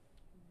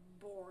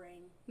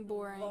 boring. The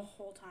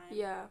whole time.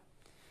 Yeah.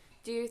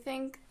 Do you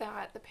think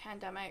that the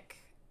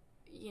pandemic,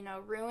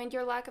 ruined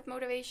your lack of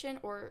motivation,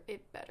 or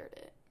it bettered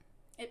it?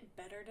 It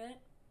bettered it.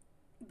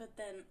 But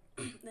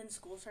then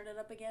school started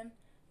up again,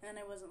 and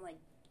I wasn't, like,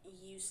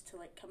 used to,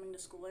 like, coming to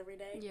school every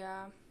day.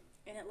 Yeah.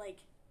 And it, like,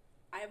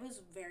 I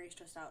was very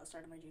stressed out at the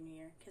start of my junior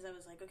year, because I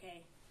was like,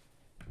 okay,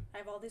 I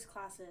have all these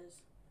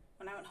classes.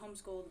 When I went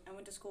homeschooled, I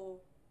went to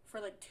school for,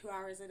 like, 2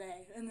 hours a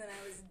day, and then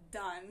I was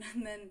done,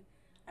 and then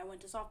I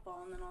went to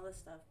softball, and then all this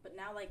stuff. But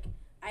now, like,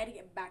 I had to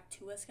get back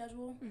to a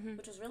schedule,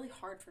 which was really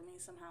hard for me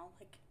somehow.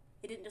 Like,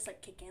 it didn't just,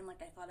 like, kick in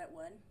like I thought it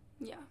would.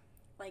 Yeah.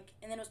 Like,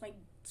 and then it's my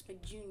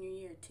junior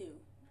year, too.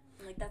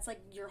 And, like, that's, like,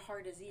 your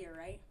hardest year,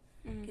 right?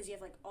 Because you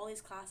have, like, all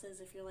these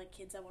classes if you're, like,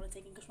 kids that want to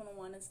take English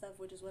 101 and stuff,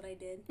 which is what I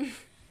did.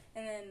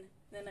 And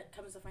then it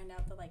comes to find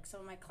out that, like,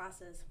 some of my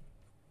classes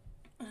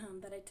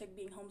that I took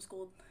being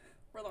homeschooled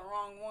were the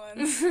wrong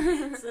ones.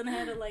 So then I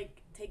had to,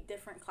 like, take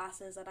different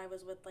classes that I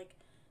was with, like,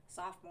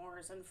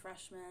 sophomores and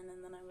freshmen,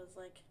 and then I was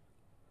like,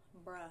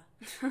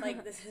 bruh,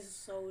 like, this is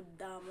so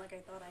dumb. Like,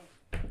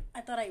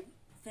 I thought I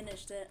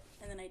finished it,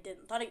 and then I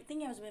didn't.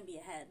 Thinking I was going to be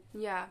ahead.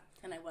 Yeah.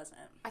 And I wasn't.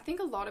 I think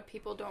a lot of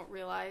people don't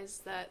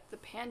realize that the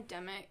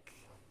pandemic,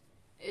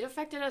 it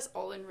affected us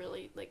all in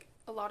really, like,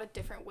 a lot of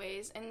different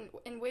ways, and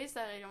in ways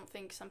that I don't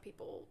think some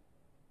people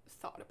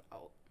thought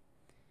about.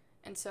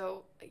 And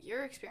so, like,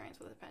 your experience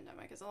with the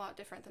pandemic is a lot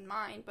different than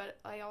mine, but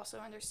I also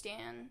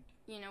understand,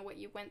 what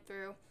you went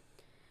through.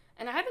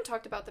 And I haven't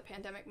talked about the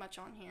pandemic much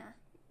on here,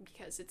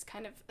 because it's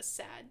kind of a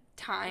sad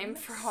time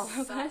for all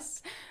of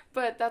us.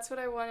 But that's what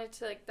I wanted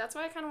to, like, that's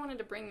why I kind of wanted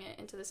to bring it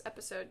into this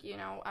episode,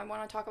 I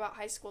want to talk about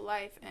high school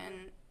life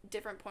and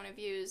different point of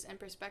views and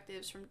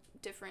perspectives from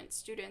different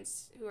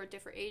students who are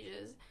different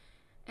ages.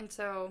 And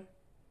so,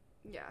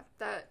 yeah,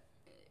 that,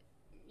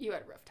 you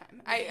had a rough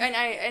time.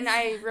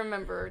 I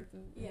remember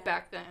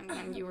back then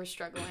when you were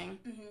struggling.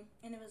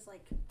 And it was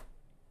like,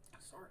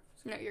 sorry.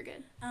 No, you're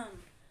good.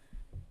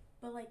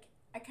 But, like,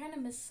 I kind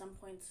of missed some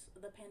points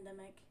of the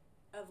pandemic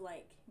of,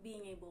 like,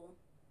 being able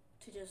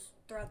to just,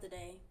 throughout the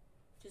day,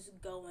 just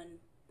go and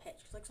pitch.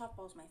 Because, like,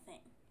 softball's my thing.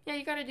 Yeah,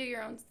 you gotta do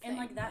your own thing. And,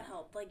 like, that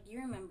helped. Like, you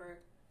remember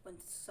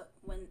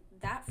when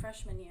that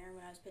freshman year,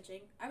 when I was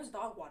pitching, I was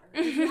dog water.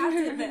 Like, you have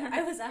to admit,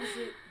 I was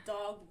absolute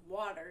dog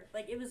water.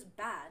 Like, it was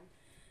bad.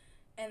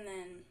 And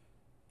then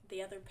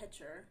the other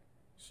pitcher,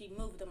 she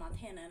moved to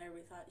Montana, and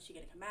everybody thought, is she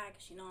gonna come back?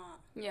 Is she not?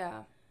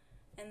 Yeah.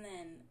 And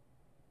then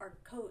our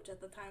coach at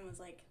the time was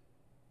like,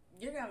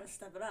 you're gonna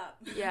step it up.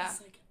 Yeah. I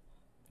was like,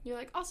 You're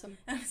like, awesome.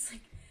 I was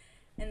like,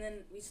 and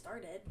then we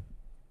started,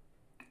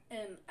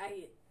 and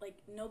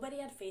nobody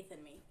had faith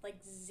in me. Like,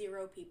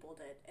 0 people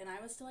did. And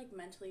I was still, like,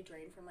 mentally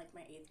drained from, like,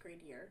 my 8th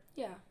grade year.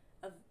 Yeah.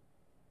 Of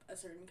a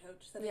certain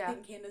coach that Yeah. I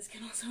think Candace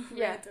can also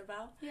Yeah. rant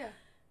about. Yeah.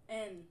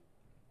 And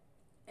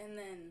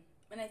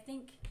I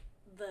think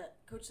the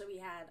coach that we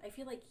had, I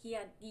feel like he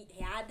had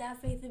to have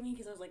faith in me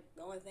because it was, like,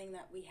 the only thing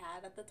that we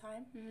had at the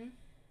time. Mm-hmm.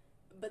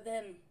 But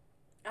then,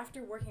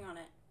 after working on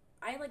it,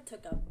 I, like,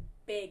 took a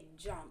big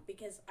jump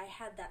because I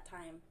had that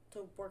time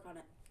to work on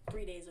it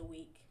 3 days a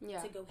week.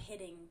 Yeah. To go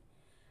hitting.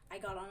 I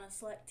got on a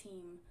select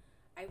team.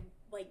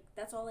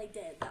 That's all I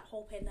did. That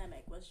whole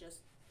pandemic was just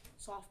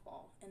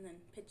softball and then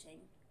pitching.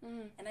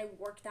 Mm-hmm. And I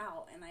worked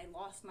out and I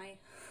lost my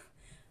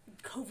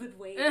COVID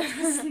weight. It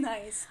was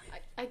nice.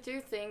 I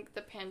do think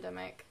the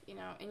pandemic, you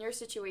know, in your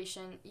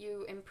situation,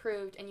 you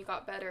improved and you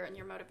got better and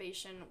your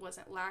motivation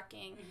wasn't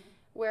lacking. Mm-hmm.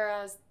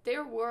 Whereas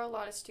there were a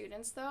lot of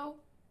students, though,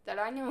 that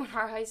I knew in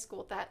our high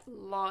school that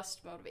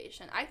lost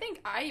motivation. I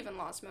think I even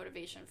lost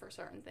motivation for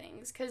certain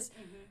things because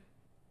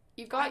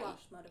you got... I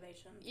lost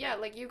motivation. Yeah,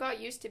 like, you got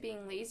used to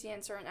being lazy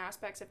in certain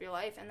aspects of your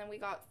life, and then we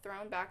got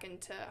thrown back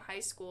into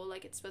high school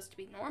like it's supposed to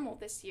be normal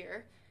this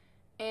year.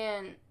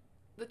 And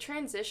the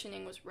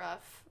transitioning was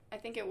rough. I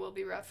think it will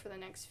be rough for the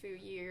next few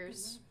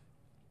years.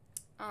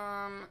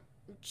 Mm-hmm.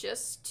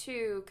 Just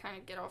to kind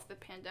of get off the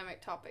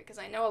pandemic topic, because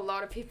I know a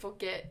lot of people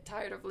get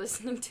tired of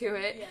listening to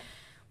it. Yeah.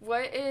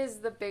 What is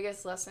the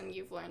biggest lesson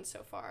you've learned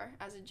so far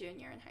as a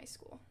junior in high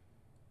school?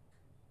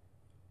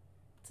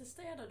 To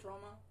stay out of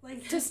drama.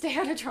 Like, To stay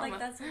out of drama. Like,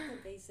 that's, like,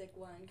 the basic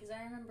one. Because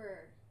I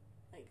remember,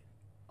 like,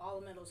 all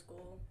of middle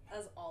school,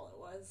 that's all it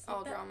was. Like,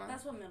 all drama.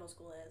 That's what middle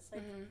school is.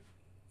 Like, Mm-hmm.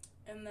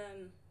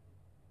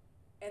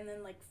 and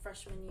then, like,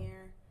 freshman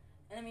year.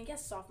 And I mean, I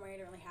guess sophomore year I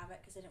didn't really have it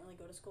because I didn't really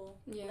go to school.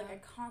 Yeah. Like, I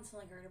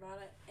constantly heard about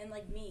it. And,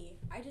 like, me,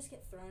 I just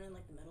get thrown in,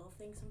 like, the middle of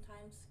things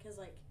sometimes. Because,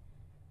 like,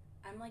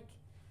 I'm, like,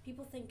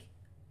 people think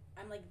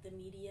I'm, like, the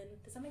median.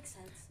 Does that make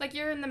sense? Like,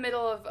 you're in the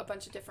middle of a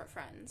bunch of different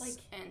friends, Like,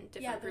 and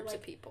different yeah, groups like,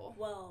 of people.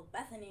 Well,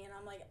 Bethany, and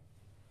I'm, like,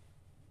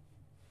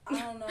 I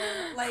don't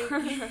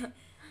know.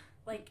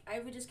 Like, I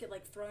would just get,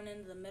 like, thrown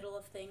into the middle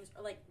of things.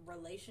 Or, like,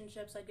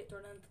 relationships, I'd get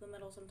thrown into the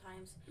middle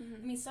sometimes. Mm-hmm.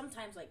 I mean,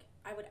 sometimes, like,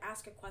 I would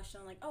ask a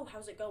question, like, oh,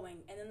 how's it going?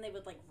 And then they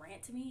would, like,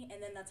 rant to me,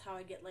 and then that's how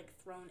I get, like,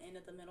 thrown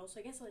into the middle. So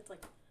I guess it's,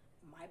 like,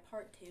 my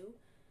part, too.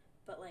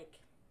 But, like,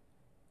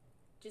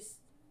 just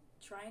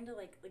trying to,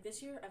 like,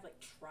 this year, I've, like,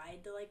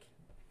 tried to, like,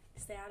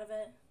 stay out of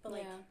it. But,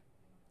 like,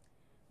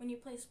 when you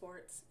play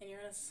sports, and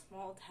you're in a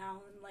small town,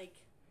 like,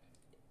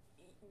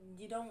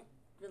 you don't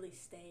really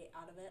stay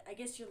out of it. I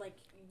guess you're, like,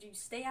 you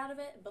stay out of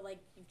it, but, like,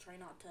 you try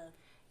not to.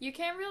 You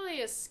can't really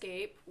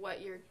escape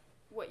what you're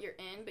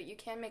in, but you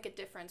can make a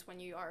difference when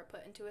you are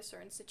put into a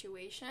certain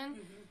situation.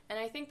 Mm-hmm. And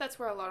I think that's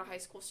where a lot of high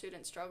school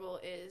students struggle,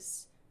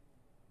 is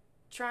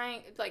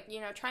trying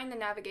to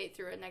navigate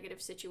through a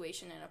negative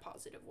situation in a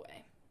positive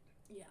way.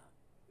 Yeah.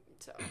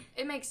 So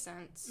it makes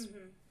sense.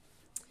 Mm-hmm.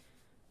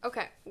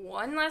 Okay,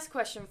 one last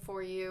question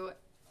for you.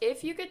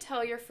 If you could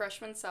tell your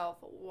freshman self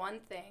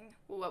one thing,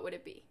 what would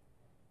it be?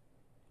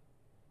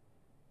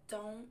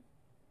 Don't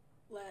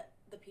let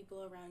the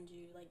people around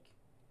you, like,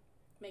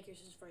 make your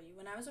decisions for you.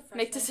 When I was a freshman...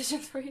 Make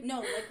decisions for you? No,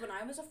 like, when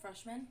I was a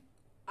freshman,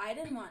 I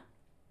didn't want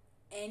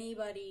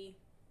anybody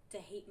to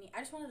hate me. I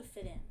just wanted to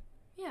fit in.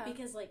 Yeah.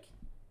 Because, like,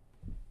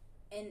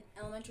 in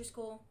elementary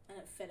school, I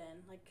didn't fit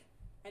in. Like,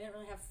 I didn't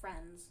really have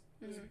friends.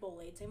 I was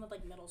bullied. Same with,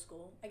 like, middle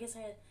school. I guess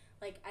I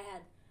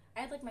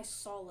had, like, my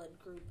solid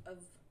group of,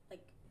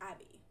 like,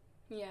 Abby.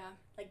 Yeah.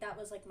 Like, that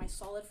was, like, my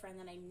solid friend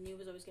that I knew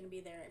was always going to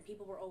be there. And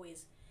people were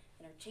always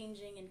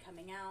interchanging and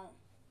coming out.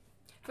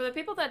 For the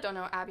people that don't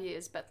know, Abby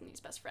is Bethany's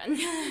best friend.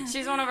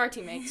 She's one of our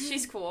teammates.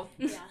 She's cool.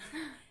 Yeah.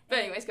 But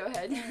anyways, go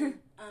ahead. And,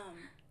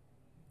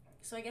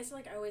 so I guess,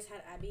 like, I always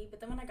had Abby. But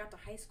then when I got to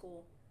high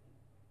school,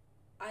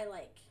 I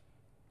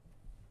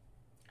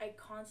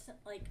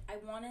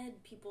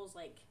wanted people's,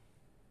 like,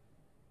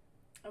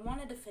 I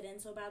wanted to fit in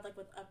so bad, like,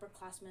 with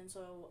upperclassmen,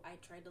 so I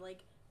tried to,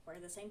 like, wear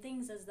the same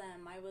things as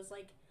them. I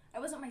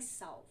wasn't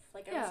myself.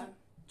 Like, I wasn't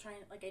trying,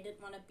 like, I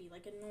didn't want to be,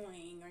 like,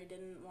 annoying, or I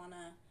didn't want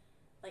to,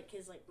 like,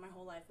 because, like, my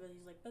whole life,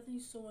 he's like,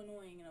 Bethany's so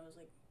annoying, and I was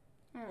like,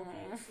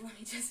 okay, so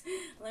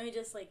let me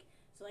just, like,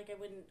 so, like, I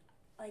wouldn't,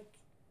 like,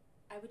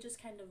 I would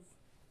just kind of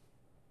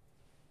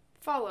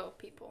follow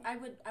people. I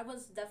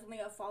was definitely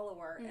a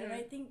follower, and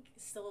I think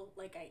still,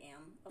 like, I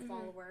am a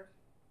follower,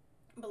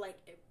 but,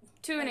 like,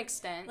 to an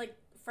extent. Like,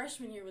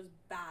 freshman year was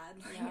bad.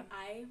 Like,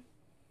 I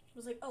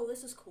was like, oh,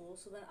 this is cool,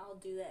 so then I'll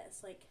do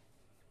this, like,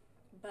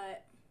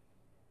 but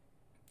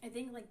I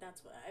think, like,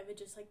 that's what I would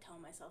just, like, tell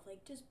myself,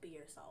 like, just be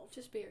yourself.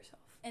 Just be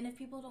yourself. And if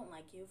people don't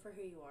like you for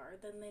who you are,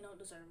 then they don't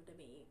deserve to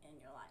be in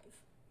your life.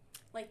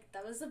 Like,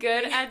 that was the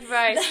good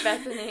advice,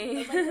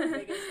 Bethany. That was, like, the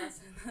biggest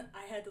lesson that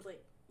I had to,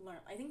 like, learn.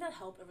 I think that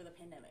helped over the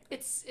pandemic.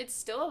 It's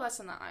still a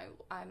lesson that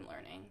I'm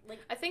learning. Like,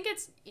 I think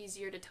it's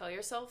easier to tell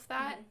yourself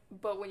that,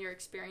 but when you're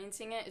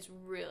experiencing it, it's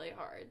really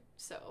hard.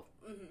 So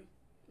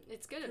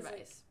it's good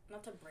advice. Like,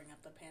 not to bring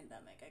up the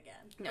pandemic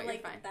again. No, but,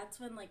 you're fine. That's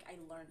when I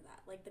learned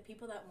that. Like, the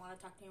people that want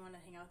to talk to me, want to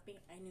hang out with me,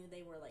 I knew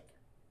they were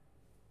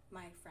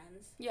my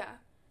friends. Yeah.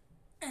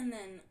 And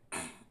then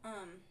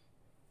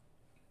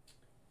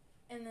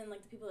the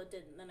people that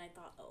didn't, then I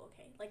thought, oh,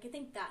 okay. I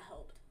think that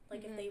helped.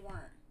 If they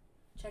weren't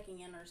checking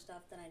in or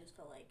stuff, then I just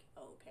felt like,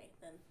 oh, okay,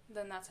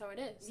 then that's how it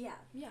is. Yeah.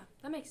 Yeah,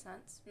 that makes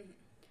sense.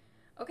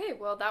 Okay,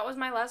 well, that was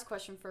my last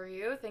question for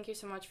you. Thank you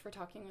so much for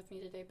talking with me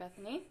today,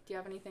 Bethany. Do you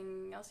have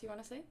anything else you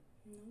want to say?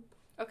 Nope.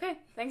 Okay,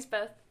 thanks,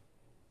 Beth.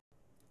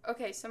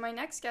 Okay, so my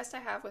next guest I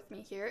have with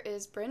me here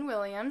is Bryn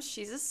Williams.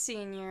 She's a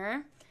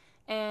senior,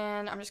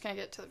 and I'm just going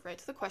to get right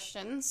to the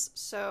questions.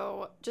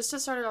 So, just to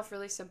start it off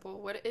really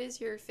simple, what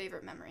is your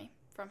favorite memory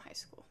from high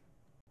school?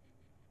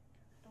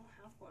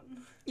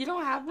 You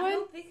don't have one? I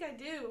don't think I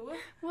do.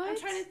 What? I'm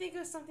trying to think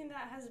of something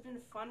that has been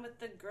fun with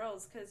the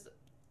girls, because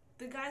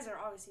the guys are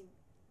obviously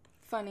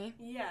funny.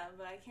 Yeah,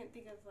 but I can't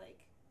think of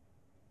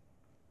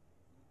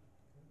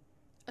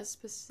a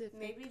specific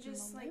maybe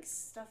just moment?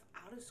 Stuff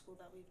out of school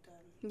that we've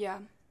done. Yeah,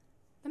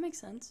 that makes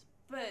sense.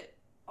 But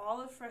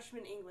all of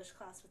freshman English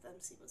class with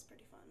MC was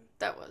pretty fun.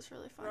 That was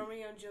really fun.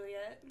 Romeo and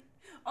Juliet.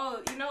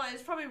 Oh, you know what?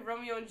 It's probably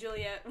Romeo and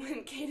Juliet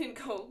when Caden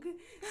Koch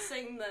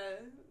sang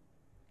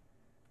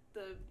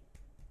the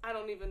I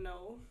don't even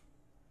know.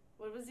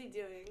 What was he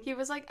doing? He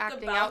was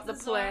acting out the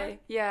play.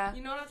 Yeah.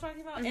 You know what I'm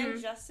talking about?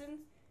 And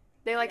Justin.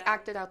 They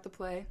acted out the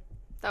play.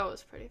 That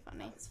was pretty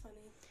funny. That was funny.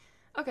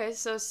 Okay,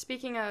 so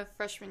speaking of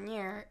freshman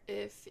year,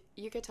 if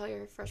you could tell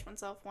your freshman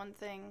self one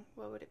thing,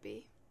 what would it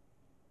be?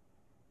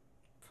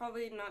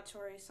 Probably not to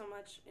worry so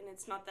much, and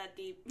it's not that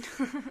deep.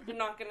 You're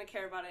not going to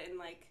care about it in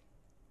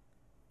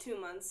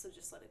 2 months, so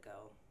just let it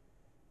go.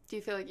 Do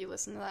you feel like you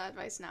listen to that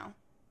advice now?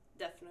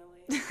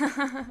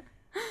 Definitely.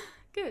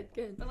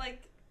 Good. But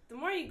the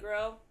more you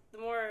grow, the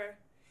more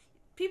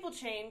people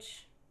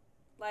change,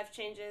 life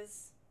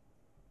changes,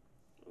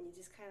 and you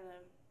just kind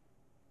of,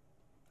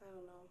 I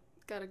don't know.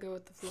 Gotta go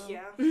with the flow.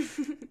 Yeah.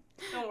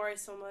 Don't worry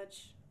so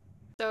much.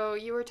 So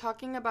you were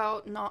talking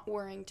about not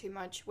worrying too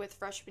much with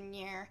freshman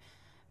year.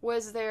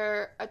 Was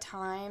there a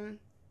time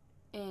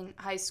in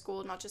high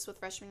school, not just with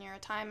freshman year, a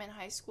time in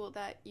high school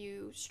that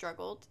you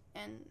struggled,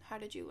 and how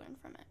did you learn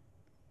from it?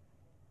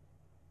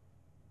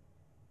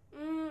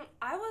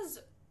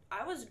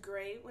 I was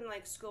great when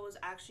school was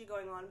actually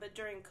going on, but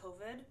during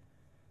COVID,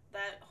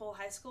 that whole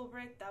high school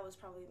break, that was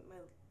probably my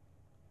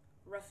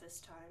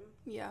roughest time.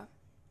 Yeah.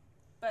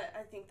 But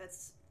I think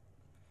that's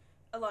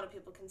a lot of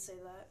people can say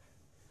that.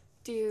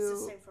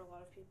 It's the same for a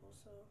lot of people,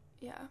 so.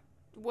 Yeah.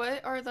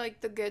 What are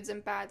the goods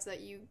and bads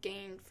that you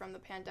gained from the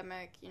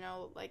pandemic,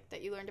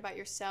 that you learned about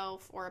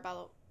yourself or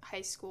about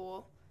high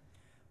school?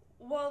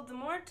 Well, the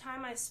more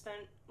time I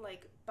spent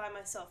by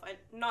myself, I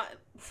not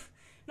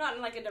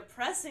in a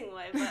depressing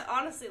way, but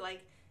honestly,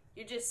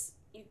 you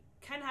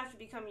kind of have to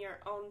become your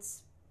own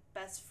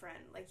best friend.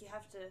 You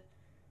have to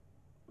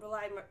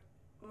rely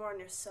more on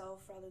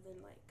yourself rather than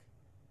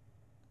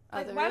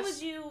others. Why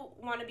would you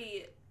want to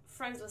be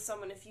friends with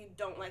someone if you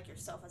don't like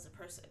yourself as a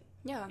person?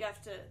 Yeah. You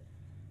have to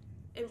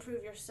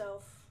improve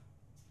yourself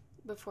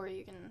before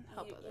you can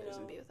help others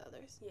and be with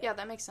others. Yeah. Yeah,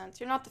 that makes sense.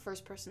 You're not the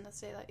first person to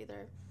say that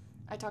either.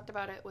 I talked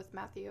about it with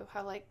Matthew,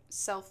 how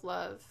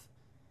self-love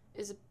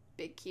is a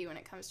big key when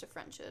it comes to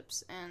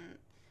friendships, and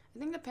I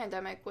think the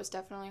pandemic was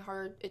definitely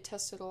hard. It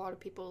tested a lot of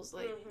people's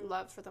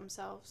love for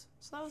themselves,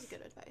 so that was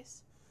good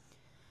advice.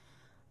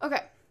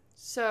 Okay,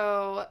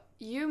 so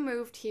you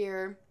moved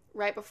here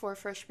right before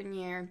freshman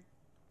year.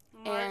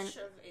 March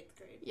of 8th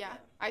grade. Yeah,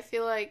 I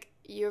feel like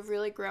you've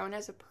really grown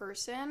as a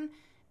person,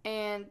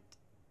 and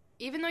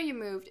even though you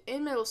moved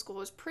in middle school, it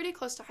was pretty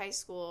close to high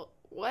school.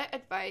 What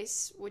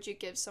advice would you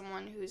give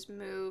someone who's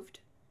moved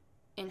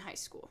in high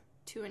school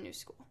to a new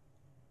school?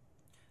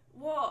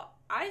 Well,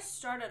 I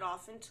started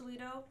off in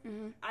Toledo.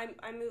 Mm-hmm.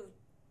 I moved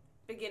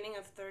beginning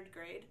of 3rd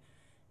grade,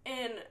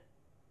 and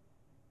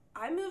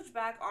I moved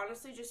back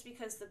honestly just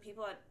because the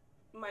people at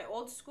my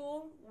old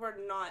school were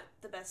not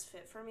the best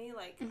fit for me.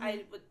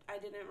 I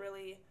didn't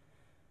really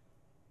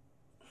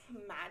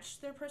match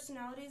their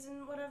personalities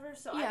and whatever,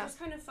 so yeah. I just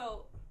kind of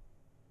felt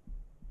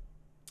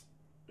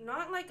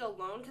not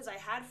alone, because I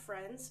had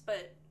friends,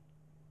 but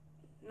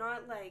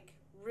not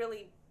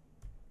really.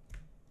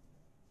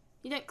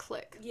 You didn't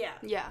click.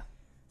 Yeah.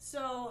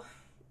 So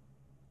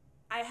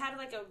I had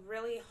a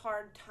really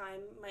hard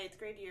time my 8th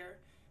grade year,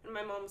 and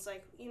my mom was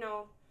like,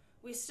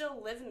 we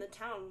still live in the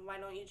town, why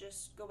don't you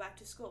just go back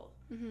to school?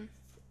 Mm-hmm.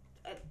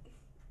 At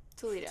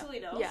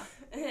Toledo. Yeah.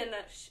 And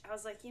I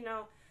was like,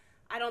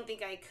 I don't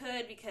think I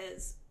could,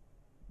 because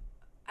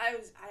I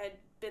had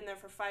been there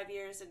for 5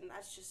 years, and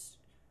that's just,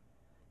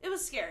 it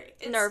was scary.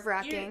 It's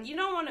nerve-wracking. You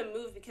don't want to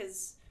move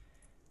because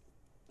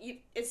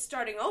it's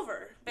starting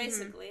over,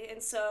 basically. Mm-hmm.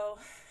 And so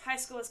high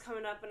school was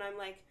coming up, and I'm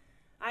like,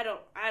 I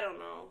don't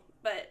know.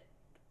 But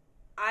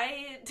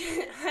I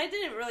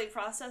didn't really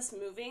process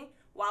moving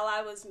while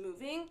I was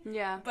moving.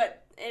 Yeah.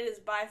 But it is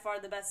by far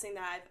the best thing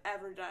that I've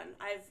ever done.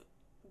 I've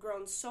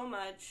grown so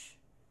much.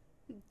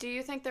 Do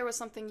you think there was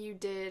something you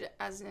did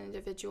as an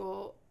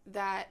individual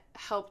that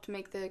helped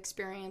make the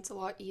experience a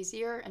lot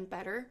easier and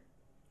better?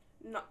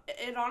 No,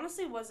 it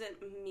honestly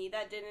wasn't me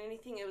that did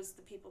anything. It was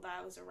the people that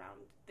I was around.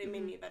 They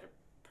made me a better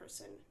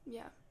person.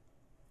 Yeah.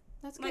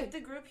 That's good. Like,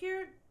 the group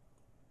here,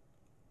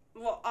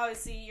 well,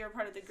 obviously you're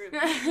part of the group.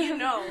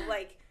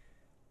 Like,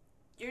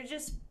 you're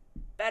just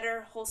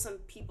better, wholesome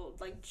people.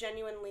 Like,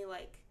 genuinely,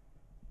 like,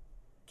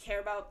 care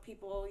about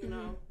people, you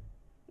know,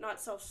 not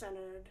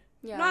self-centered.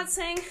 Yeah. Not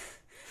saying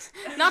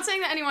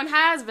that anyone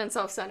has been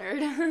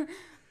self-centered.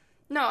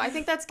 No, I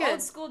think that's good.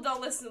 Old school,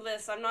 don't listen to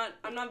this. I'm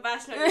not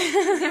bashing on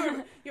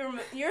you.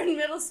 You're in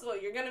middle school.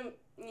 You're gonna,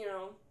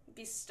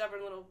 be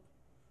stubborn little.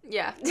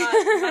 Yeah.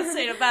 Not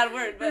saying a bad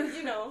word, but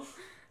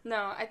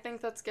No, I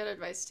think that's good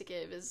advice to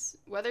give. Is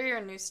whether you're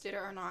a new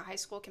student or not, high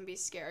school can be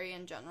scary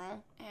in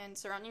general, and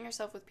surrounding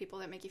yourself with people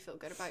that make you feel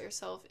good about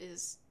yourself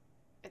is,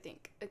 I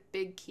think, a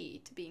big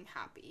key to being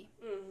happy.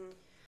 Mm-hmm.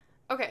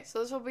 Okay,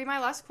 so this will be my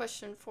last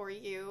question for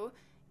you.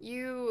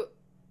 You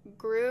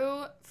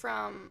grew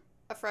from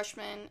a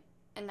freshman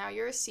and now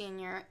you're a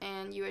senior,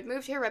 and you had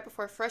moved here right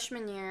before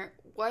freshman year.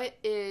 What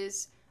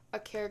is a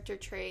character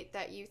trait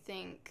that you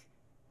think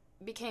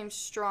became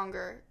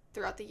stronger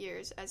throughout the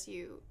years as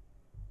you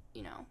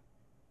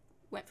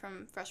went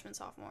from freshman,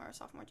 sophomore,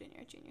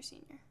 junior,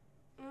 senior?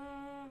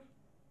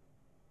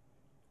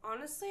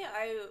 Honestly,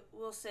 I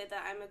will say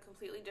that I'm a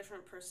completely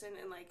different person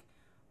in, like,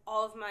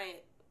 all of my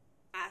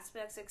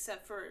aspects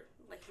except for,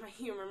 like, my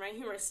humor. My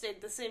humor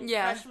stayed the same.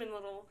 Freshman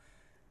little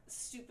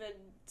stupid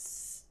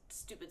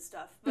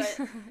stuff, but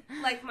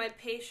like my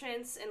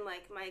patience and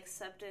like my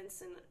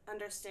acceptance and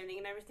understanding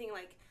and everything,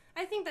 like,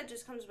 I think that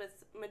just comes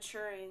with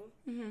maturing.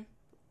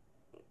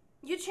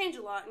 You change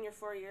a lot in your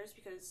 4 years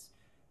because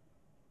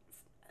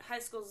high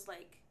school is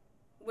like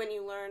when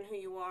you learn who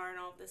you are and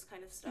all of this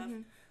kind of stuff.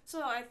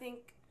 So I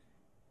think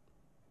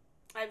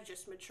I've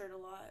just matured a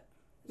lot.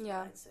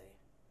 Yeah, I'd say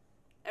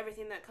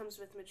everything that comes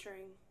with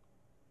maturing.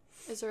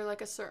 Is there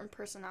like a certain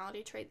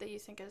personality trait that you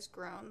think has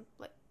grown,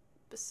 like,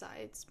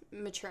 besides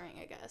maturing,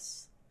 I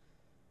guess?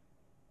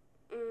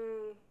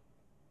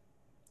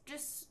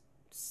 Just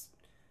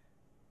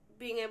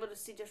being able to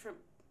see different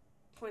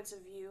points of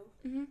view.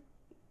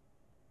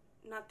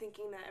 Not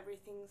thinking that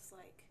everything's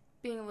like...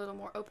 Being a little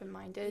more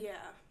open-minded. Yeah,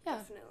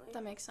 definitely.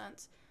 That makes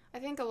sense. I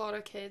think a lot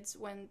of kids,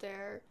 when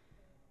they're,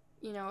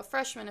 a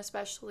freshman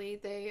especially,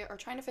 they are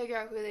trying to figure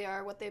out who they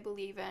are, what they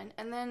believe in,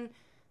 and then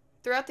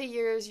throughout the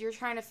years, you're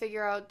trying to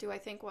figure out, do I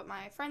think what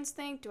my friends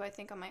think? Do I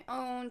think on my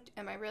own?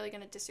 Am I really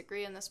going to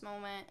disagree in this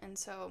moment? And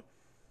so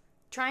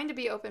trying to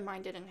be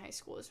open-minded in high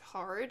school is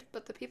hard,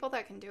 but the people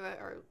that can do it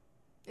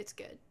it's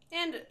good.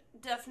 And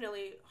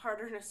definitely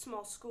harder in a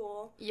small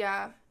school.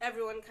 Yeah.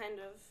 Everyone kind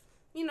of,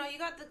 you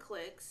got the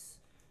cliques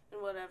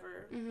and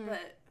whatever,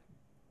 but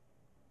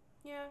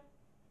yeah.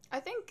 I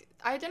think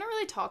I didn't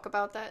really talk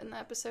about that in the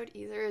episode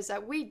either, is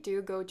that we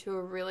do go to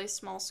a really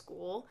small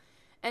school.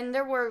 And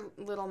there were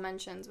little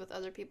mentions with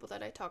other people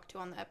that I talked to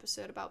on the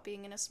episode about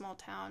being in a small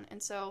town.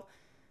 And so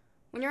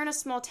when you're in a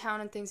small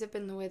town and things have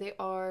been the way they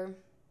are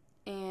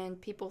and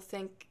people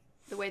think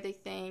the way they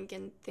think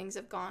and things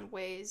have gone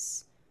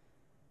ways,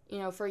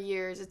 for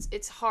years,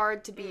 it's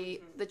hard to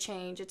be the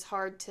change. It's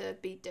hard to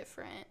be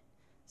different.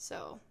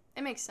 So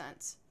it makes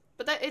sense.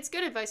 But it's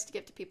good advice to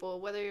give to people,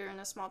 whether you're in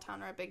a small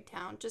town or a big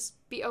town.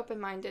 Just be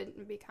open-minded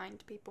and be kind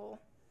to people.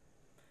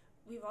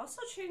 We've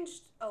also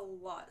changed a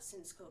lot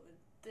since COVID.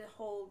 The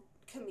whole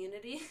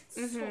community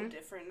is so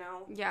different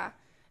now. Yeah.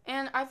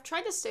 And I've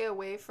tried to stay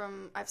away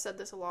from, I've said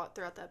this a lot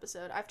throughout the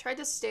episode, I've tried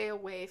to stay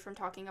away from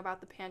talking about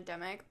the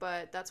pandemic,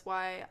 but that's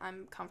why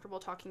I'm comfortable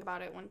talking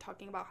about it when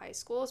talking about high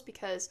schools,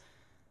 because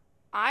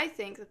I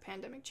think the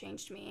pandemic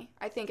changed me.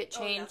 I think it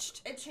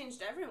changed... it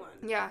changed everyone.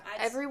 Yeah.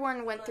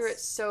 Everyone went through it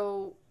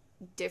so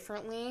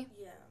differently.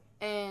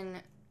 Yeah.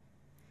 And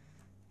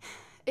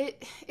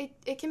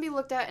it can be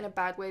looked at in a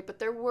bad way, but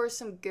there were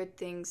some good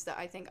things that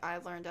I think I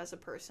learned as a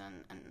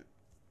person, and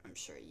I'm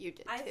sure you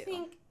did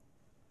too.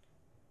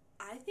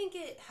 I think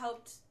it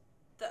helped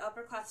the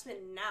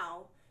upperclassmen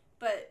now,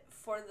 but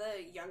for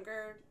the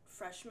younger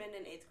freshmen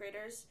and 8th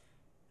graders,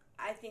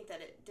 I think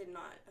that it did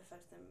not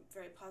affect them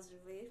very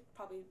positively.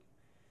 Probably,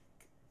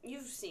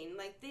 you've seen,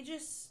 like, they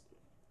just...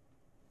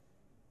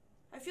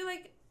 I feel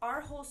like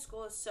our whole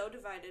school is so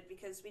divided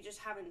because we just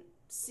haven't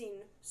seen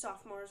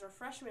sophomores or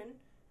freshmen,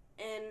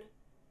 and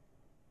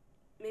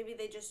maybe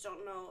they just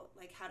don't know,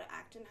 like, how to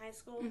act in high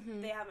school.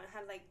 They haven't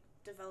had, like,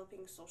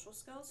 developing social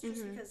skills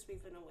just because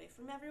we've been away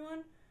from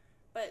everyone.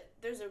 But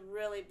there's a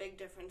really big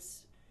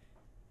difference.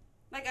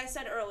 Like I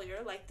said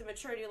earlier, like, the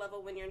maturity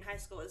level when you're in high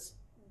school is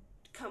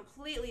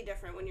completely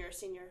different when you're a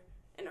senior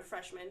and a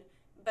freshman.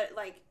 But,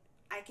 like,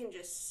 I can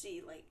just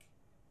see, like...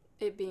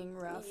 it being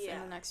rough in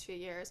the next few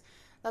years.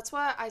 That's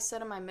why I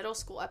said in my middle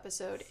school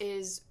episode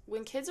is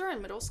when kids are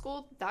in middle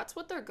school, that's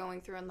what they're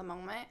going through in the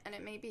moment. And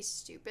it may be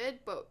stupid,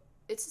 but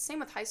it's the same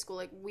with high school.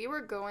 Like, we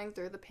were going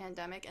through the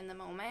pandemic in the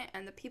moment,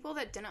 and the people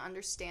that didn't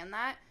understand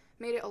that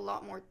made it a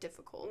lot more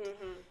difficult.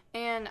 Mm-hmm.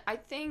 And I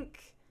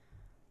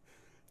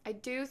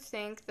do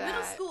think that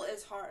middle school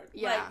is hard.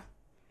 Yeah.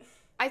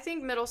 I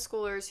think middle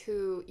schoolers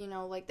who, you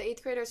know, like the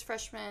 8th graders,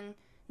 freshmen,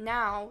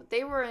 now,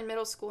 they were in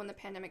middle school when the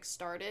pandemic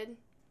started.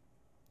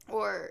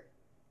 Or,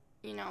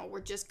 you know, we're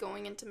just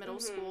going into middle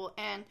school.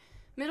 And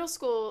middle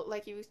school,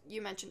 like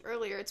you mentioned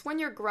earlier, it's when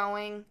you're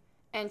growing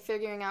and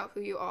figuring out who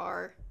you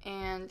are.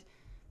 And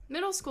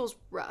middle school's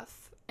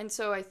rough. And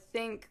so I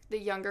think the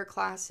younger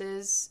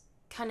classes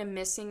kind of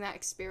missing that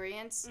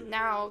experience.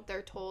 Now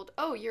they're told,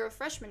 oh, you're a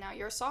freshman now,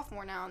 you're a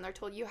sophomore now, and they're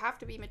told you have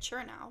to be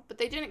mature now. But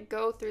they didn't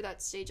go through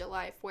that stage of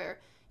life where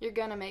you're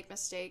gonna make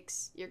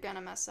mistakes, you're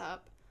gonna mess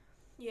up.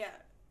 Yeah.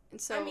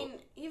 And so, I mean,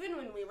 even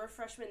when we were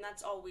freshmen,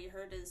 that's all we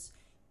heard is,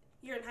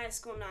 you're in high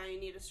school now, you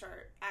need to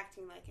start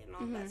acting like it and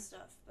all that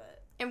stuff.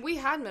 And we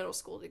had middle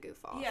school to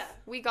goof off. Yeah.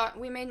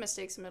 We made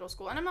mistakes in middle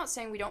school. And I'm not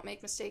saying we don't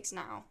make mistakes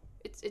now.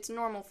 It's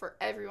normal for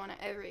everyone at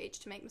every age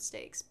to make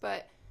mistakes.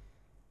 But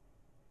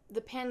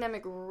the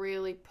pandemic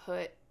really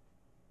put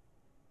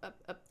a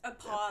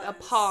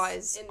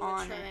pause in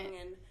on maturing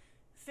it. And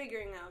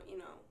figuring out, you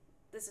know,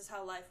 this is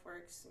how life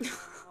works, and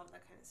all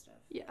that kind of stuff.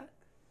 Yeah.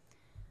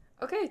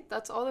 Okay,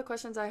 that's all the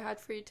questions I had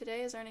for you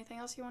today. Is there anything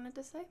else you wanted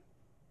to say?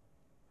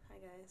 Hi,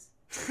 guys.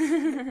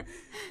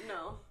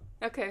 No.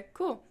 Okay,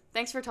 cool.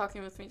 Thanks for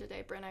talking with me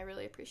today, Bryn. I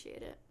really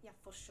appreciate it. Yeah,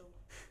 for sure.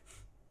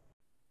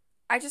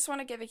 I just want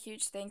to give a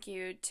huge thank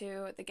you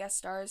to the guest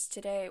stars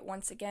today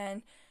once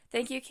again.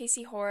 Thank you,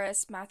 Casey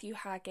Horace, Matthew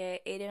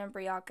Hackett, Aiden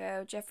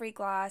Imbriaco, Jeffrey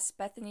Glass,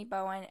 Bethany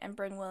Bowen, and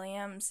Bryn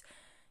Williams.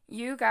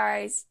 You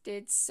guys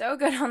did so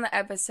good on the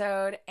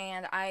episode,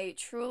 and I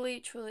truly,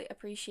 truly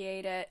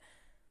appreciate it.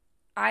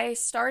 I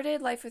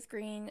started Life with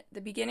Green the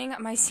beginning of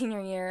my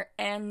senior year,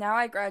 and now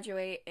I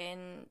graduate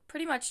in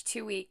pretty much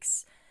 2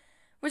 weeks,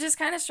 which is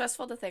kind of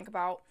stressful to think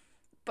about,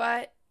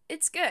 but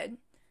it's good.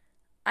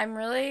 I'm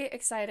really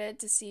excited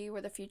to see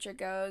where the future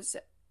goes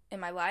in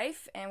my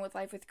life and with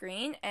Life with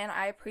Green, and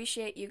I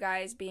appreciate you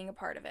guys being a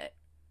part of it.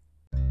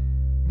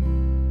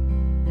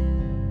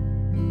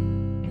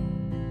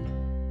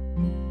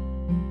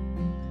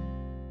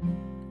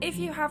 If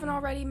you haven't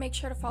already, make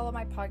sure to follow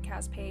my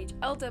podcast page,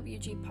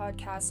 LWG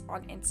Podcasts,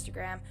 on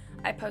Instagram.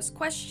 I post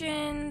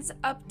questions,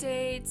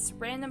 updates,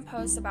 random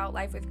posts about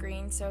Life with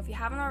Green, so if you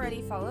haven't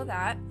already, follow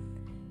that.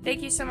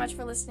 Thank you so much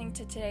for listening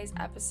to today's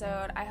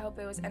episode. I hope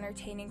it was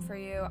entertaining for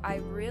you. I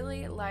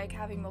really like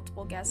having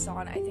multiple guests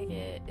on. I think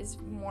it is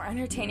more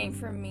entertaining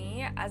for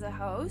me as a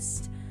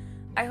host.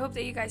 I hope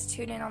that you guys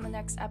tune in on the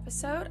next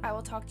episode. I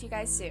will talk to you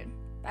guys soon.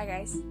 Bye,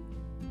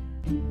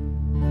 guys.